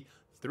see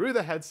through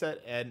the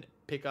headset and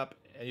pick up,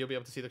 and you'll be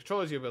able to see the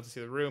controllers, you'll be able to see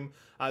the room.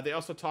 They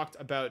also talked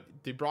about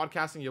the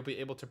broadcasting. You'll be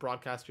able to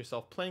broadcast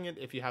yourself playing it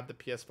if you have the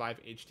PS5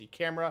 HD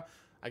camera,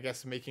 I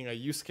guess making a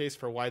use case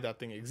for why that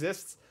thing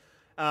exists.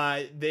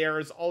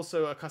 There's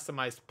also a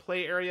customized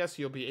play area, so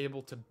you'll be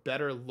able to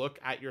better look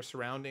at your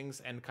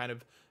surroundings and kind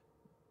of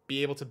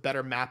be able to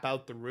better map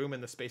out the room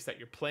and the space that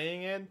you're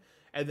playing in.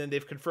 And then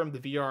they've confirmed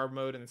the VR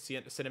mode and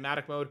the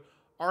cinematic mode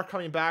are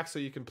coming back, so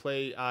you can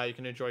play, you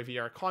can enjoy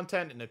VR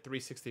content in a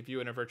 360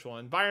 view in a virtual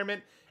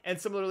environment. And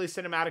similarly,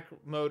 cinematic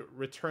mode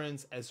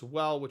returns as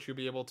well, which you'll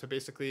be able to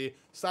basically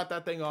slap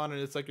that thing on,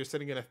 and it's like you're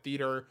sitting in a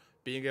theater,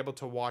 being able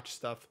to watch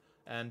stuff.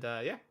 And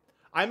yeah,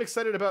 I'm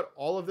excited about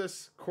all of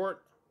this.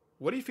 Court,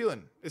 what are you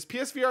feeling? Is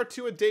PSVR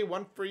 2 a day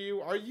one for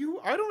you?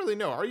 I don't really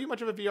know. Are you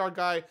much of a VR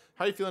guy?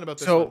 How are you feeling about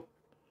this one?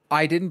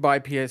 I didn't buy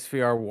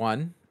PSVR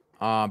 1.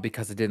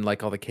 Because I didn't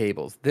like all the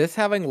cables. This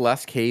having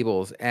less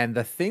cables, and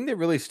the thing that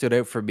really stood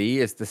out for me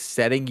is the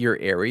setting your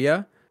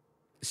area.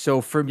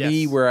 So for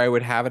me, where I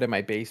would have it in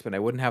my basement, I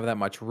wouldn't have that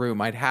much room.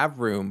 I'd have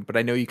room, but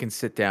I know you can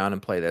sit down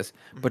and play this.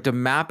 But to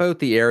map out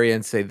the area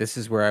and say this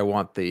is where I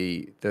want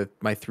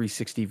my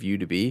 360 view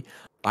to be,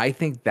 I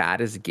think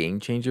that is a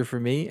game changer for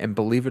me. And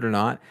believe it or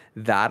not,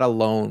 that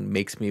alone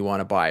makes me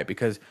want to buy it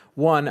because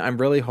one, I'm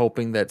really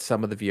hoping that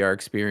some of the VR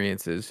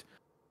experiences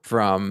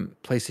from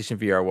PlayStation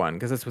VR 1,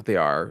 because that's what they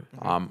are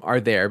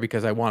there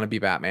because I want to be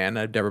Batman.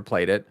 I've never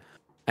played it.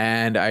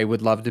 And I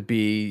would love to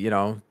be,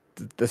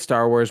 the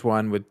Star Wars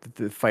one with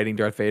the fighting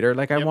Darth Vader.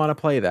 Like, I want to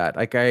play that.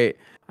 Like, I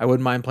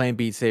wouldn't mind playing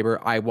Beat Saber.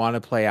 I want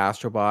to play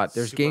Astrobot.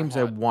 There's games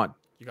I want.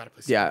 You got to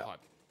play Super Hot.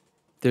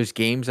 There's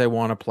games I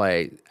want to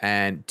play.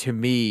 And to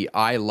me,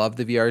 I love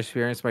the VR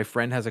experience. My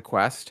friend has a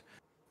Quest.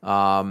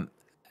 And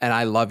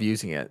I love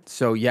using it.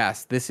 So,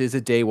 yes, this is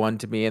a day one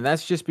to me. And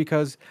that's just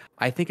because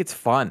I think it's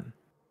fun.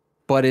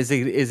 But is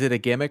it a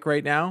gimmick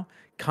right now?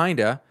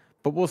 Kinda,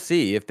 but we'll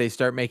see if they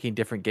start making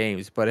different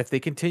games. But if they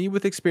continue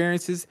with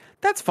experiences,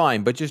 that's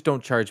fine. But just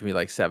don't charge me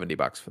like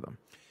 $70 for them.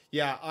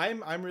 Yeah,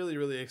 I'm really,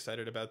 really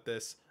excited about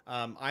this.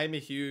 I'm a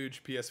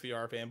huge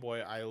PSVR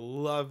fanboy. I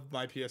love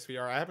my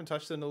PSVR. I haven't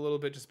touched it in a little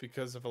bit just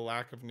because of a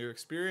lack of new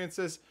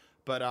experiences.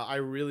 But I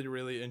really,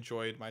 really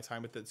enjoyed my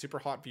time with it. Super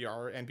Hot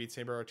VR and Beat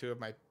Saber are two of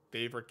my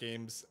favorite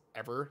games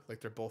ever.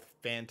 Like, they're both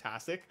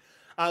fantastic.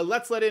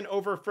 Let's let in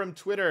over from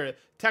Twitter.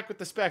 Tech with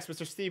the Specs,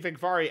 Mr. Steve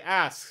Vigvari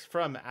asks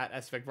from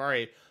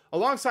 @SVigvari,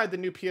 alongside the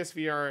new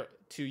PSVR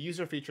 2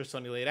 user feature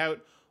Sony laid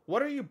out,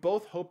 what are you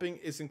both hoping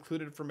is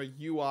included from a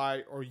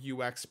UI or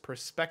UX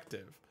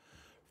perspective?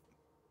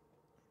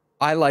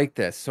 I like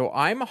this. So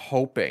I'm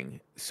hoping.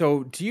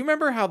 So do you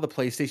remember how the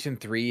PlayStation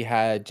 3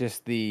 had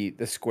just the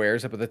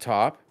squares up at the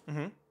top?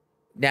 Mm-hmm.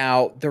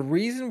 Now, the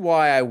reason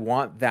why I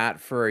want that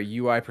for a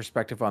UI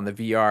perspective on the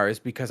VR is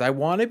because I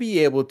want to be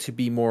able to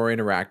be more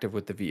interactive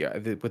with the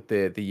VR, with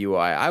the UI.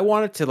 I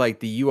want it to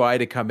like the UI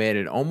to come in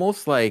and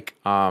almost like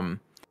the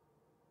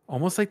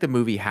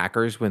movie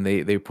Hackers when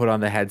they put on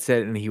the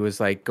headset and he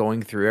was like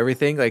going through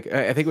everything. Like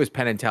I think it was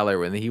Penn and Teller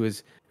when it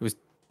was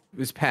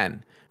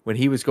Penn when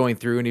he was going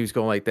through and he was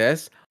going like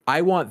this.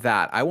 I want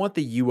that. I want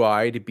the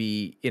UI to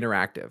be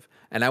interactive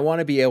and I want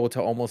to be able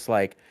to almost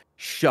like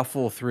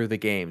shuffle through the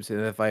games,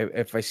 and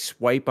if I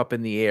swipe up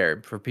in the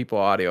air for people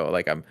audio,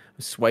 like I'm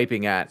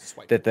swiping that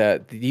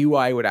the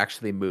UI would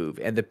actually move,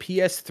 and the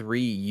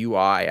PS3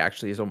 UI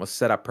actually is almost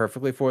set up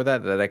perfectly for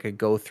that I could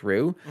go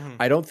through.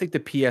 I don't think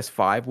the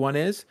PS5 one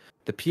is,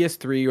 the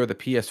PS3 or the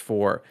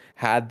PS4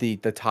 had the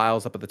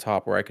tiles up at the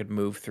top where I could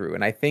move through.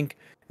 And I think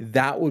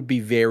that would be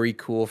very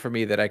cool for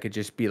me, that I could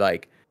just be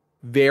like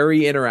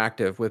very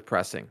interactive with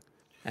pressing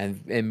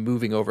and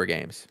moving over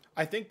games.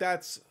 I think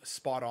that's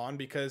spot on,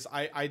 because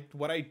I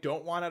what I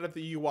don't want out of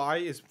the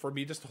UI is for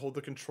me just to hold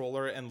the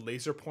controller and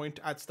laser point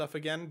at stuff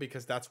again,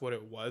 because that's what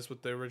it was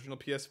with the original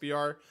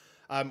PSVR.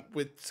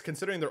 With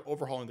considering they're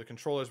overhauling the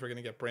controllers, we're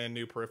gonna get brand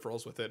new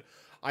peripherals with it.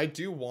 I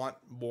do want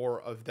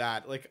more of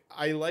that. Like,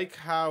 I like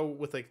how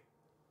with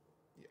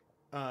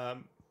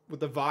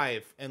the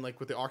Vive and like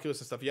with the Oculus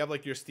and stuff, you have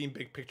like your Steam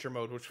Big Picture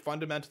mode, which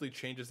fundamentally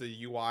changes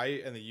the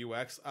UI and the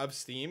UX of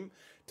Steam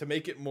to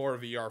make it more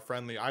VR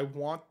friendly. I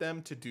want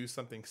them to do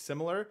something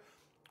similar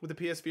with the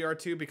PSVR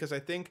 2, because I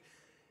think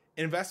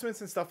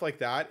investments and stuff like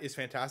that is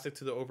fantastic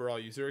to the overall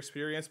user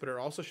experience, but it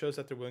also shows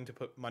that they're willing to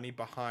put money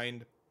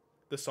behind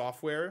the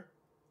software.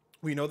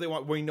 We know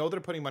they're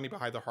putting money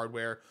behind the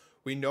hardware.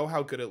 We know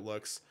how good it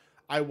looks.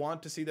 I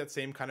want to see that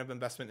same kind of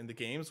investment in the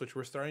games, which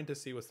we're starting to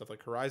see with stuff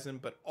like Horizon,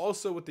 but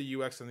also with the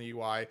UX and the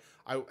UI.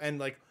 And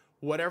like,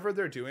 whatever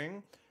they're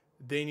doing,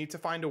 they need to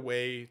find a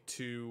way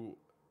to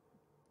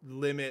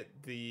limit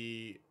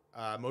the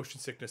motion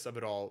sickness of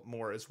it all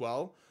more as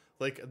well.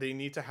 Like, they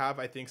need to have,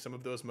 I think, some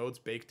of those modes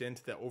baked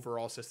into the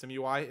overall system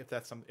UI, if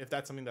that's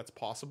something that's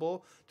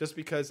possible, just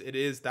because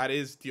that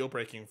is deal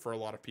breaking for a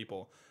lot of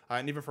people.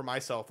 And even for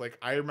myself, like,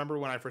 I remember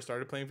when I first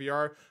started playing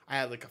VR, I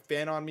had like a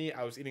fan on me.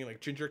 I was eating like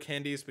ginger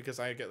candies because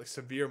I get like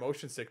severe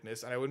motion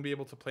sickness, and I wouldn't be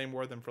able to play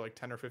more than for like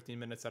 10 or 15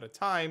 minutes at a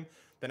time,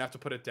 then have to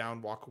put it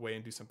down, walk away,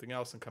 and do something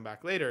else and come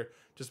back later,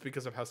 just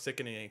because of how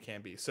sickening it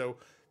can be. So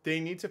they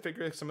need to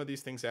figure some of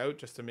these things out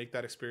just to make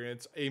that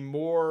experience a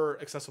more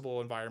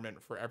accessible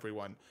environment for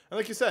everyone. And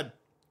like you said,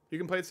 you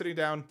can play it sitting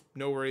down,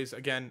 no worries.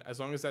 Again, as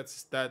long as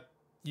that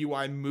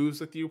UI moves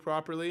with you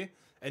properly,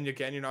 and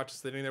again, you're not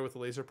just sitting there with a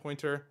laser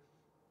pointer,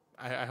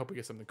 I hope we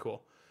get something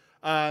cool.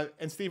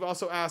 And Steve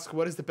also asked,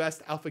 what is the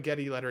best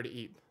alphagetti letter to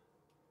eat?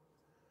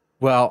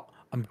 Well,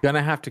 I'm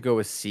gonna have to go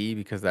with C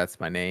because that's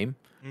my name.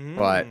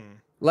 But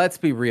let's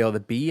be real,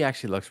 the B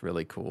actually looks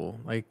really cool.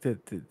 Like I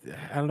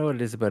don't know what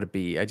it is about a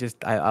B.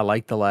 I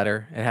like the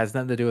letter. It has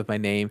nothing to do with my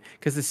name,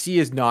 because the C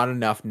is not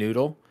enough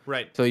noodle.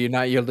 Right. So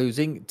you're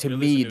losing. To You're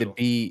me, losing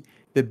noodle.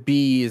 the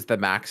B is the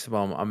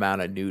maximum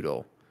amount of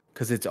noodle,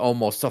 because it's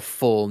almost a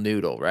full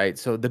noodle, right?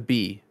 So the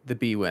B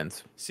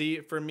wins. See,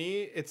 for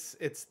me, it's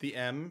the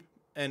M,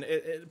 and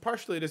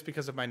partially it is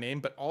because of my name,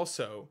 but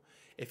also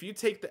if you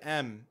take the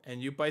M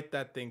and you bite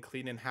that thing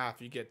clean in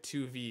half, you get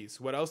two V's.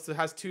 What else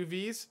has two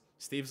V's?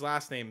 Steve's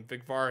last name,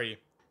 Vigvari.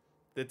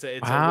 It's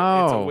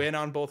a win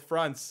on both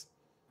fronts.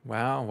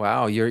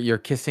 Wow. You're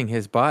kissing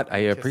his butt. I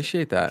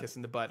appreciate that.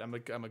 Kissing the butt. I'm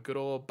a good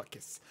old butt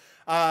kiss.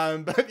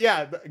 But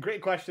yeah,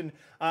 great question.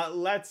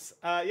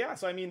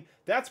 So I mean,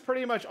 that's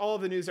pretty much all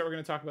of the news that we're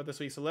going to talk about this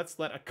week. So let's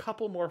let a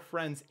couple more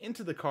friends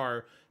into the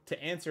car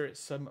to answer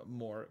some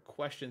more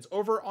questions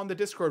over on the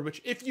Discord,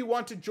 which if you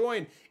want to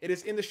join, it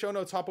is in the show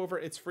notes. Hop over.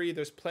 It's free.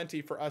 There's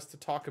plenty for us to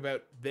talk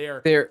about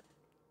there.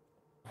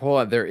 Hold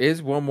on. There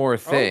is one more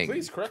thing. Oh,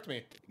 please correct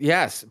me.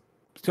 Yes.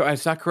 So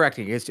it's not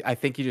correcting. I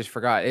think you just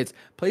forgot. It's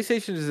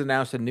PlayStation has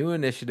announced a new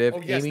initiative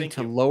aiming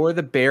to lower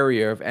the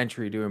barrier of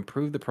entry to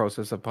improve the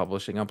process of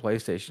publishing on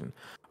PlayStation.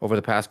 Over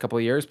the past couple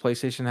of years,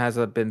 PlayStation has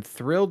been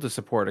thrilled to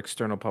support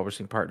external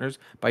publishing partners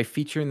by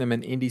featuring them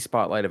in indie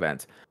spotlight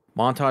events,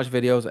 montage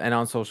videos, and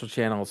on social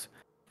channels,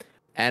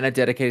 and a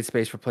dedicated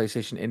space for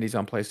PlayStation indies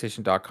on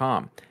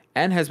PlayStation.com,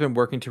 and has been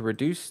working to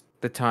reduce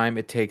the time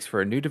it takes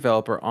for a new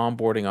developer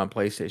onboarding on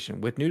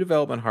PlayStation. With new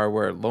development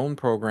hardware loan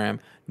program,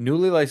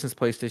 newly licensed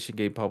PlayStation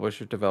game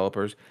publisher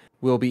developers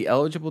will be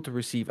eligible to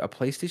receive a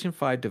PlayStation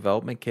 5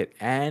 development kit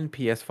and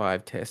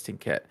PS5 testing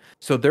kit.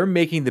 So they're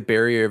making the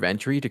barrier of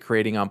entry to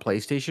creating on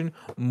PlayStation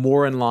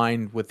more in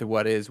line with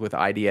what is with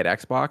ID at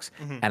Xbox,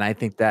 and I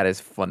think that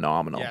is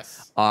phenomenal.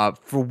 Yes.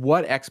 For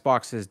what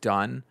Xbox has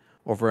done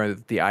over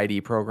the ID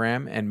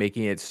program and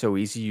making it so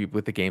easy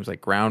with the games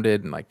like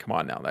Grounded and like, come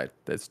on now,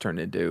 that's turned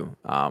into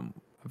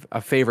a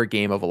favorite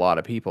game of a lot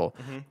of people.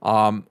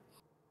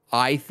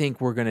 I think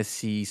we're going to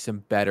see some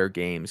better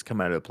games come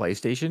out of the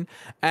PlayStation.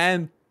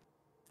 And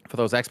for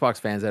those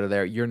Xbox fans out of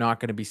there, you're not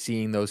going to be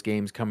seeing those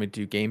games coming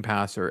to Game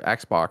Pass or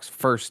Xbox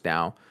first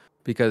now,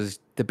 because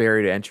the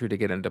barrier to entry to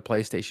get into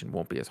PlayStation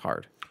won't be as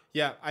hard.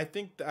 Yeah, I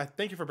think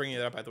thank you for bringing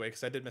it up, by the way,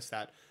 because I did miss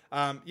that.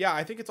 Yeah,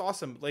 I think it's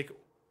awesome. Like,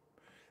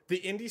 the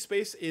indie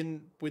space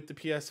with the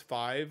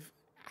PS5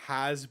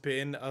 has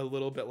been a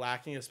little bit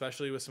lacking,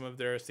 especially with some of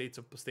their state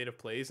of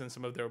plays and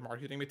some of their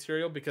marketing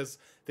material, because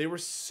they were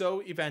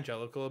so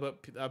evangelical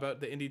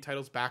about the indie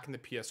titles back in the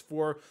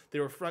PS4.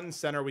 They were front and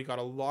center. We got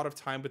a lot of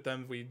time with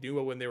them. We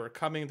knew when they were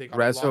coming. They got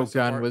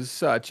Resogun was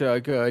such a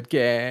good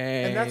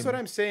game. And that's what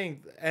I'm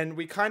saying. And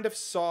we kind of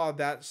saw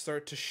that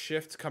start to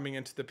shift coming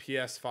into the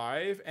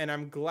PS5. And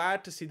I'm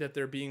glad to see that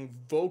they're being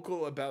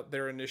vocal about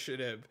their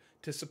initiative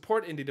to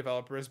support indie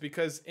developers,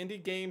 because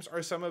indie games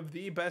are some of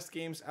the best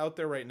games out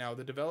there right now.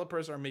 The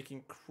developers are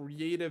making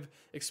creative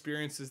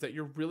experiences that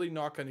you're really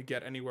not going to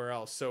get anywhere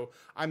else. So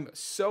I'm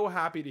so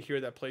happy to hear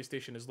that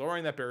PlayStation is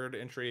lowering that barrier to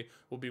entry.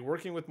 We'll be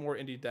working with more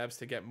indie devs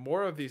to get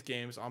more of these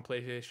games on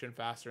PlayStation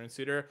faster and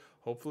sooner,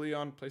 hopefully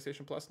on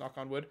PlayStation Plus, knock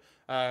on wood.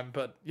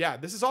 But yeah,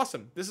 this is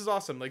awesome. This is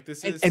awesome. Like,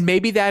 this is... And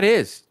maybe that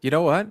is, you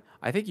know what?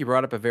 I think you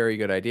brought up a very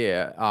good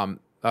idea.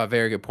 A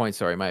very good point.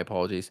 Sorry, my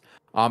apologies.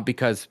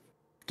 Because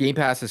Game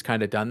Pass has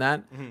kind of done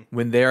that.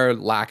 When they're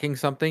lacking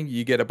something,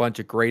 you get a bunch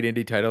of great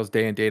indie titles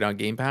day and date on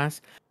Game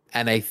Pass.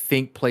 And I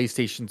think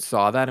PlayStation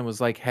saw that and was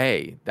like,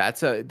 hey,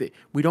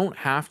 we don't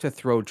have to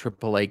throw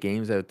AAA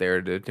games out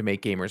there to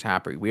make gamers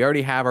happy. We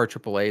already have our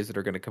AAAs that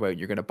are going to come out,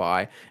 you're going to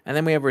buy. And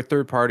then we have our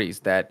third parties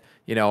that,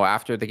 you know,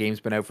 after the game's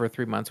been out for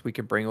 3 months, we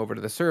can bring over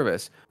to the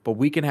service. But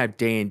we can have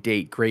day and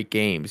date great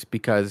games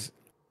because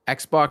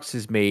Xbox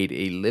has made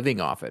a living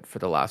off it for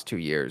the last 2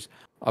 years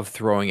of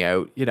throwing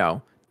out, you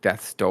know,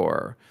 Death's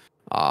Door,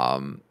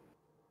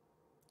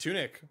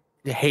 Tunic,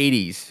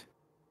 Hades.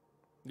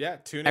 Yeah,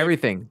 Tunic.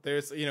 Everything.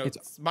 There's, you know,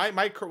 it's one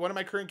of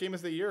my current games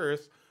of the year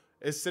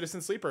is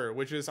Citizen Sleeper,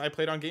 which is I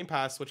played on Game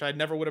Pass, which I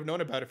never would have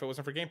known about if it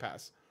wasn't for Game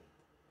Pass.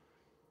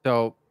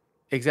 So,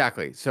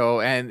 exactly.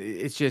 So, and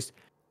it's just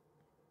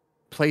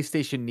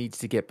PlayStation needs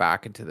to get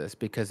back into this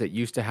because it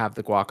used to have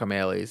the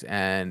Guacameles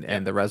and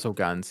the Rezo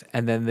guns,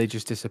 and then they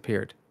just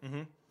disappeared.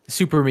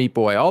 Super Meat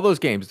Boy, all those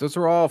games, those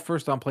were all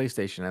first on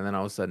PlayStation, and then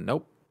all of a sudden,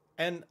 nope.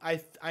 And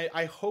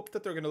I hope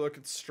that they're going to look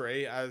at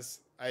Stray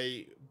as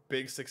a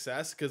big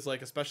success, because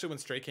like, especially when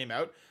Stray came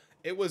out,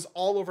 it was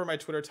all over my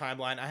Twitter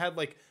timeline. I had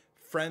like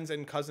friends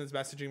and cousins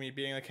messaging me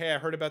being like, hey, I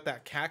heard about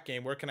that cat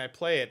game, where can I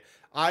play it?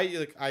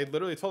 I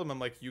literally told them, I'm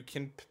like, you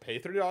can pay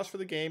 $30 for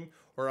the game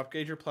or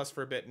upgrade your Plus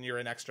for a bit and you're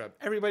an extra.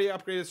 Everybody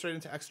upgraded straight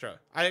into extra.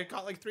 I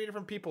got like 3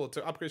 different people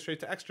to upgrade straight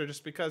to extra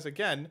just because,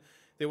 again,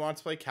 they want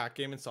to play cat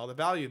game and saw the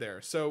value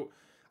there. So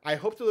I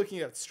hope they're looking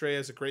at Stray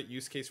as a great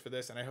use case for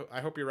this, and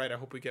I hope you're right. I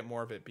hope we get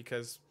more of it,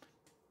 because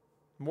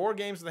more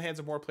games in the hands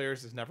of more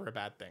players is never a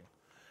bad thing.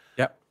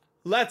 Yep.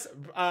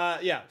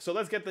 So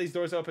let's get these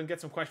doors open,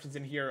 get some questions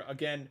in here.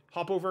 Again,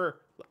 hop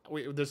over.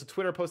 There's a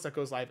Twitter post that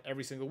goes live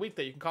every single week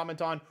that you can comment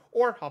on,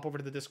 or hop over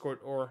to the Discord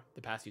or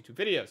the past YouTube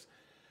videos.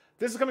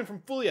 This is coming from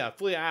Fulia.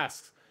 Fulia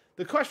asks,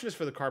 the question is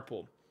for the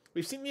carpool.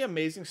 We've seen the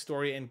amazing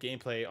story and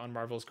gameplay on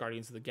Marvel's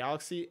Guardians of the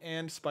Galaxy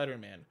and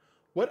Spider-Man.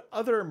 What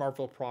other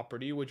Marvel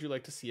property would you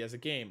like to see as a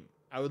game?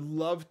 I would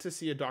love to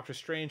see a Doctor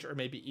Strange or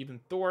maybe even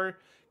Thor.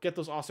 Get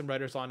those awesome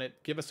writers on it.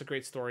 Give us a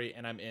great story,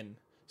 and I'm in.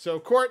 So,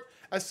 Court,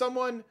 as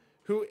someone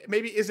who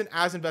maybe isn't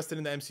as invested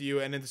in the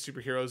MCU and into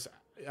superheroes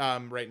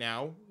right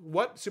now,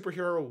 what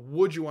superhero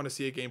would you want to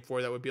see a game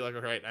for that would be like,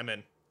 all right, I'm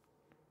in?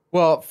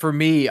 Well, for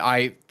me,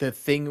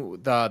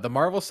 the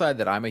Marvel side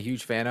that I'm a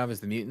huge fan of is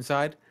the mutant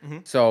side.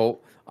 So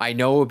I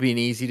know it would be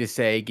easy to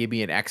say, give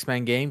me an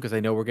X-Men game because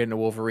I know we're getting a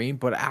Wolverine,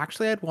 but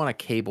actually I'd want a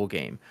Cable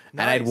game.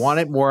 Nice. And I'd want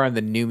it more on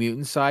the New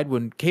Mutant side.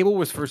 When Cable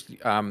was first,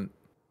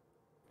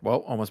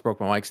 almost broke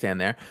my mic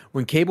stand there.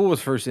 When Cable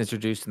was first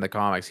introduced in the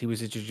comics, he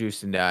was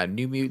introduced in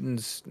New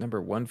Mutants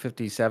number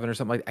 157 or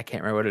something like that. I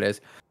can't remember what it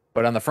is.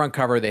 But on the front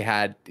cover, they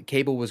had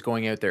Cable was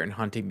going out there and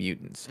hunting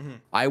mutants.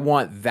 I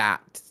want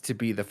that to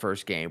be the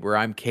first game where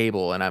I'm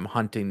Cable and I'm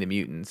hunting the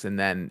mutants, and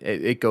then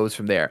it goes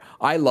from there.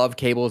 I love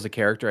Cable as a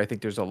character. I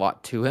think there's a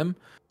lot to him.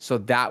 So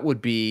that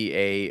would be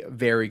a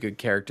very good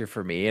character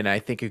for me, and I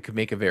think it could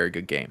make a very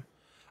good game.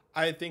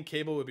 I think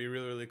Cable would be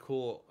really, really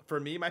cool. For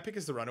me, my pick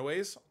is the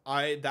Runaways.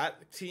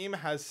 That team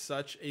has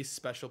such a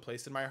special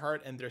place in my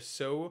heart, and they're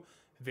so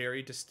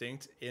very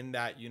distinct in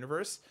that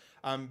universe.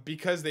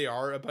 Because they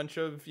are a bunch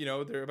of,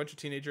 they're a bunch of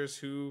teenagers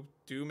who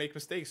do make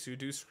mistakes, who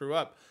do screw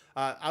up.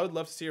 I would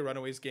love to see a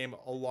Runaways game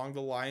along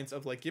the lines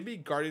of, like, give me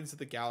Guardians of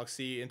the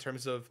Galaxy in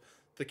terms of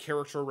the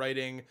character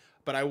writing,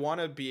 but I want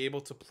to be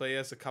able to play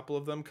as a couple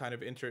of them, kind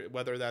of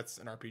whether that's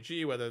an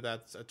RPG, whether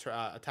that's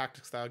a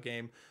tactics style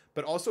game,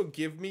 but also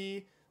give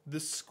me the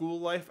school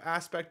life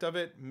aspect of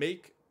it.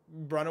 Make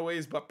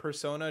Runaways but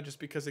Persona, just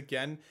because,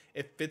 again,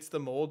 it fits the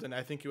mold, and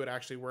I think it would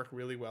actually work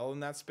really well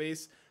in that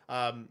space.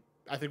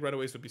 I think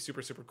Runaways would be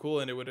super, super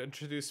cool, and it would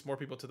introduce more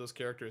people to those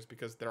characters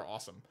because they're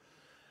awesome.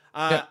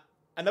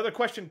 Another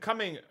question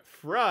coming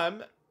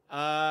from...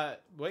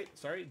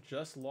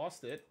 just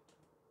lost it.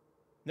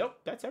 Nope,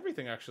 that's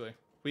everything, actually.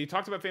 We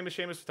talked about Famous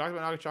Seamus, we talked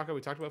about Nagachaka, we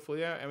talked about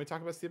Fulia, and we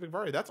talked about Steve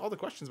McVarry. That's all the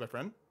questions, my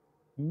friend.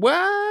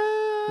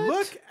 What?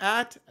 Look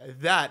at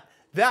that.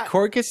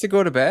 Court gets to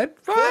go to bed?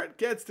 Court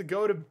gets to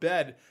go to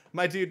bed.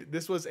 My dude,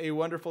 this was a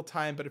wonderful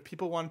time, but if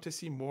people wanted to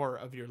see more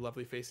of your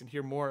lovely face and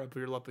hear more of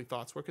your lovely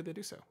thoughts, where could they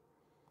do so?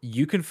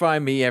 You can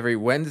find me every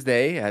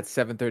Wednesday at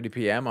 7:30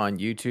 p.m. on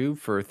YouTube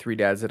for Three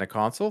Dads and a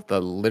Console,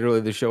 literally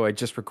the show I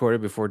just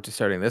recorded before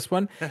starting this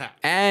one.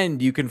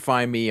 And you can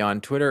find me on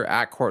Twitter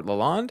at Court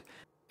Lalonde.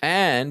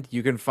 And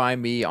you can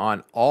find me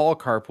on all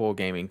Carpool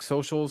Gaming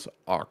socials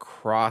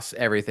across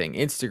everything.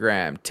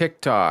 Instagram,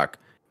 TikTok,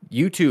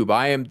 YouTube.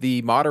 I am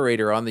the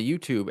moderator on the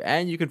YouTube.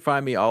 And you can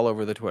find me all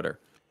over the Twitter.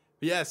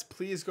 Yes,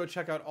 please go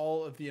check out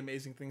all of the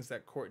amazing things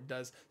that Court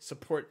does.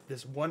 Support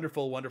this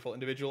wonderful, wonderful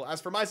individual.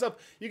 As for myself,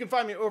 you can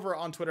find me over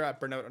on Twitter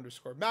at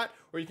burnout_Matt,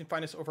 or you can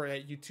find us over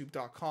at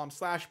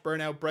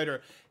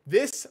youtube.com/burnoutbrighter.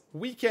 This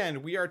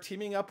weekend, we are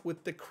teaming up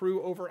with the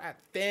crew over at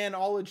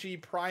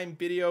Fanology Prime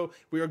Video.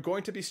 We are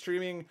going to be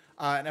streaming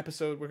an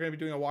episode. We're going to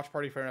be doing a watch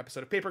party for an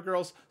episode of Paper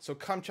Girls, so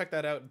come check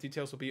that out.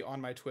 Details will be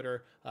on my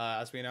Twitter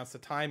as we announce the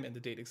time and the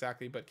date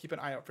exactly, but keep an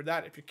eye out for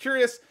that. If you're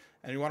curious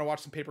and you want to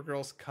watch some Paper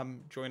Girls,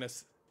 come join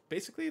us.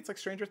 Basically, it's like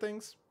Stranger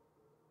Things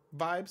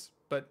vibes,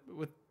 but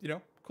with,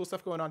 cool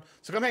stuff going on.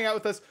 So come hang out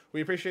with us.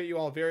 We appreciate you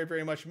all very,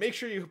 very much. Make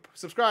sure you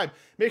subscribe.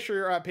 Make sure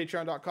you're at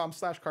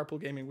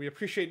patreon.com/carpoolgaming. We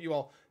appreciate you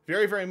all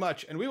very, very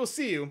much. And we will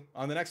see you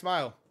on the next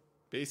mile.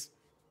 Peace.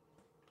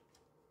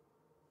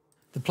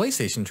 The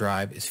PlayStation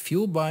Drive is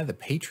fueled by the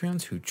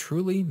Patreons who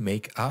truly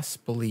make us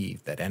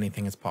believe that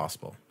anything is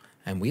possible.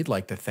 And we'd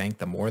like to thank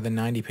the more than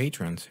 90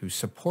 patrons who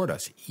support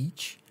us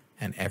each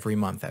and every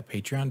month at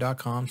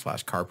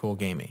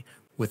patreon.com/carpoolgaming.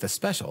 With a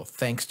special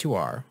thanks to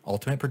our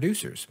ultimate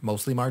producers,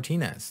 Mostly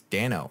Martinez,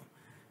 Dano,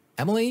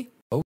 Emily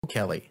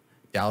O'Kelly,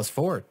 Dallas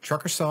Ford,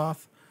 Trucker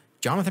Soft,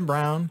 Jonathan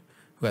Brown,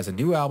 who has a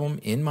new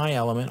album, In My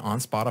Element, on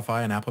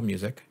Spotify and Apple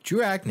Music,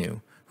 Drew Agnew,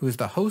 who is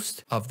the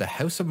host of the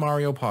House of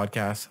Mario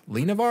podcast,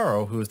 Lee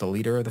Navarro, who is the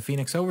leader of the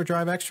Phoenix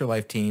Overdrive Extra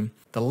Life team.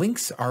 The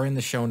links are in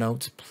the show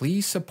notes.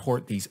 Please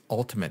support these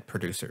ultimate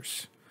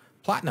producers.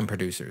 Platinum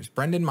producers,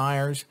 Brendan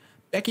Myers,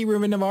 Becky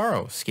Ruben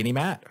Navarro, Skinny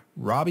Matt,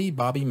 Robbie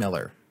Bobby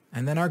Miller.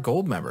 And then our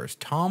gold members,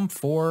 Tom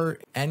 4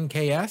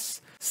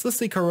 NKS,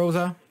 Slicely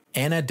Carosa,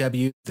 Anna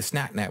W, The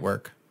Snack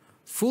Network,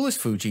 Foolish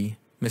Fuji,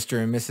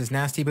 Mr. and Mrs.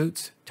 Nasty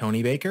Boots,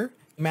 Tony Baker,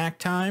 Mac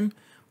Time,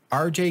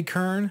 RJ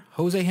Kern,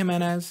 Jose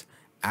Jimenez,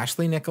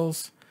 Ashley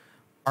Nichols,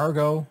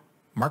 Argo,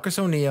 Marcus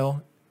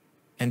O'Neill,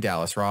 and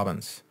Dallas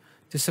Robbins.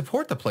 To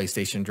support the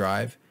PlayStation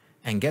Drive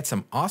and get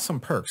some awesome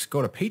perks,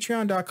 go to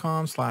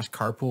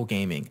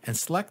patreon.com/carpoolgaming and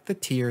select the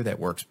tier that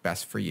works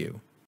best for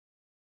you.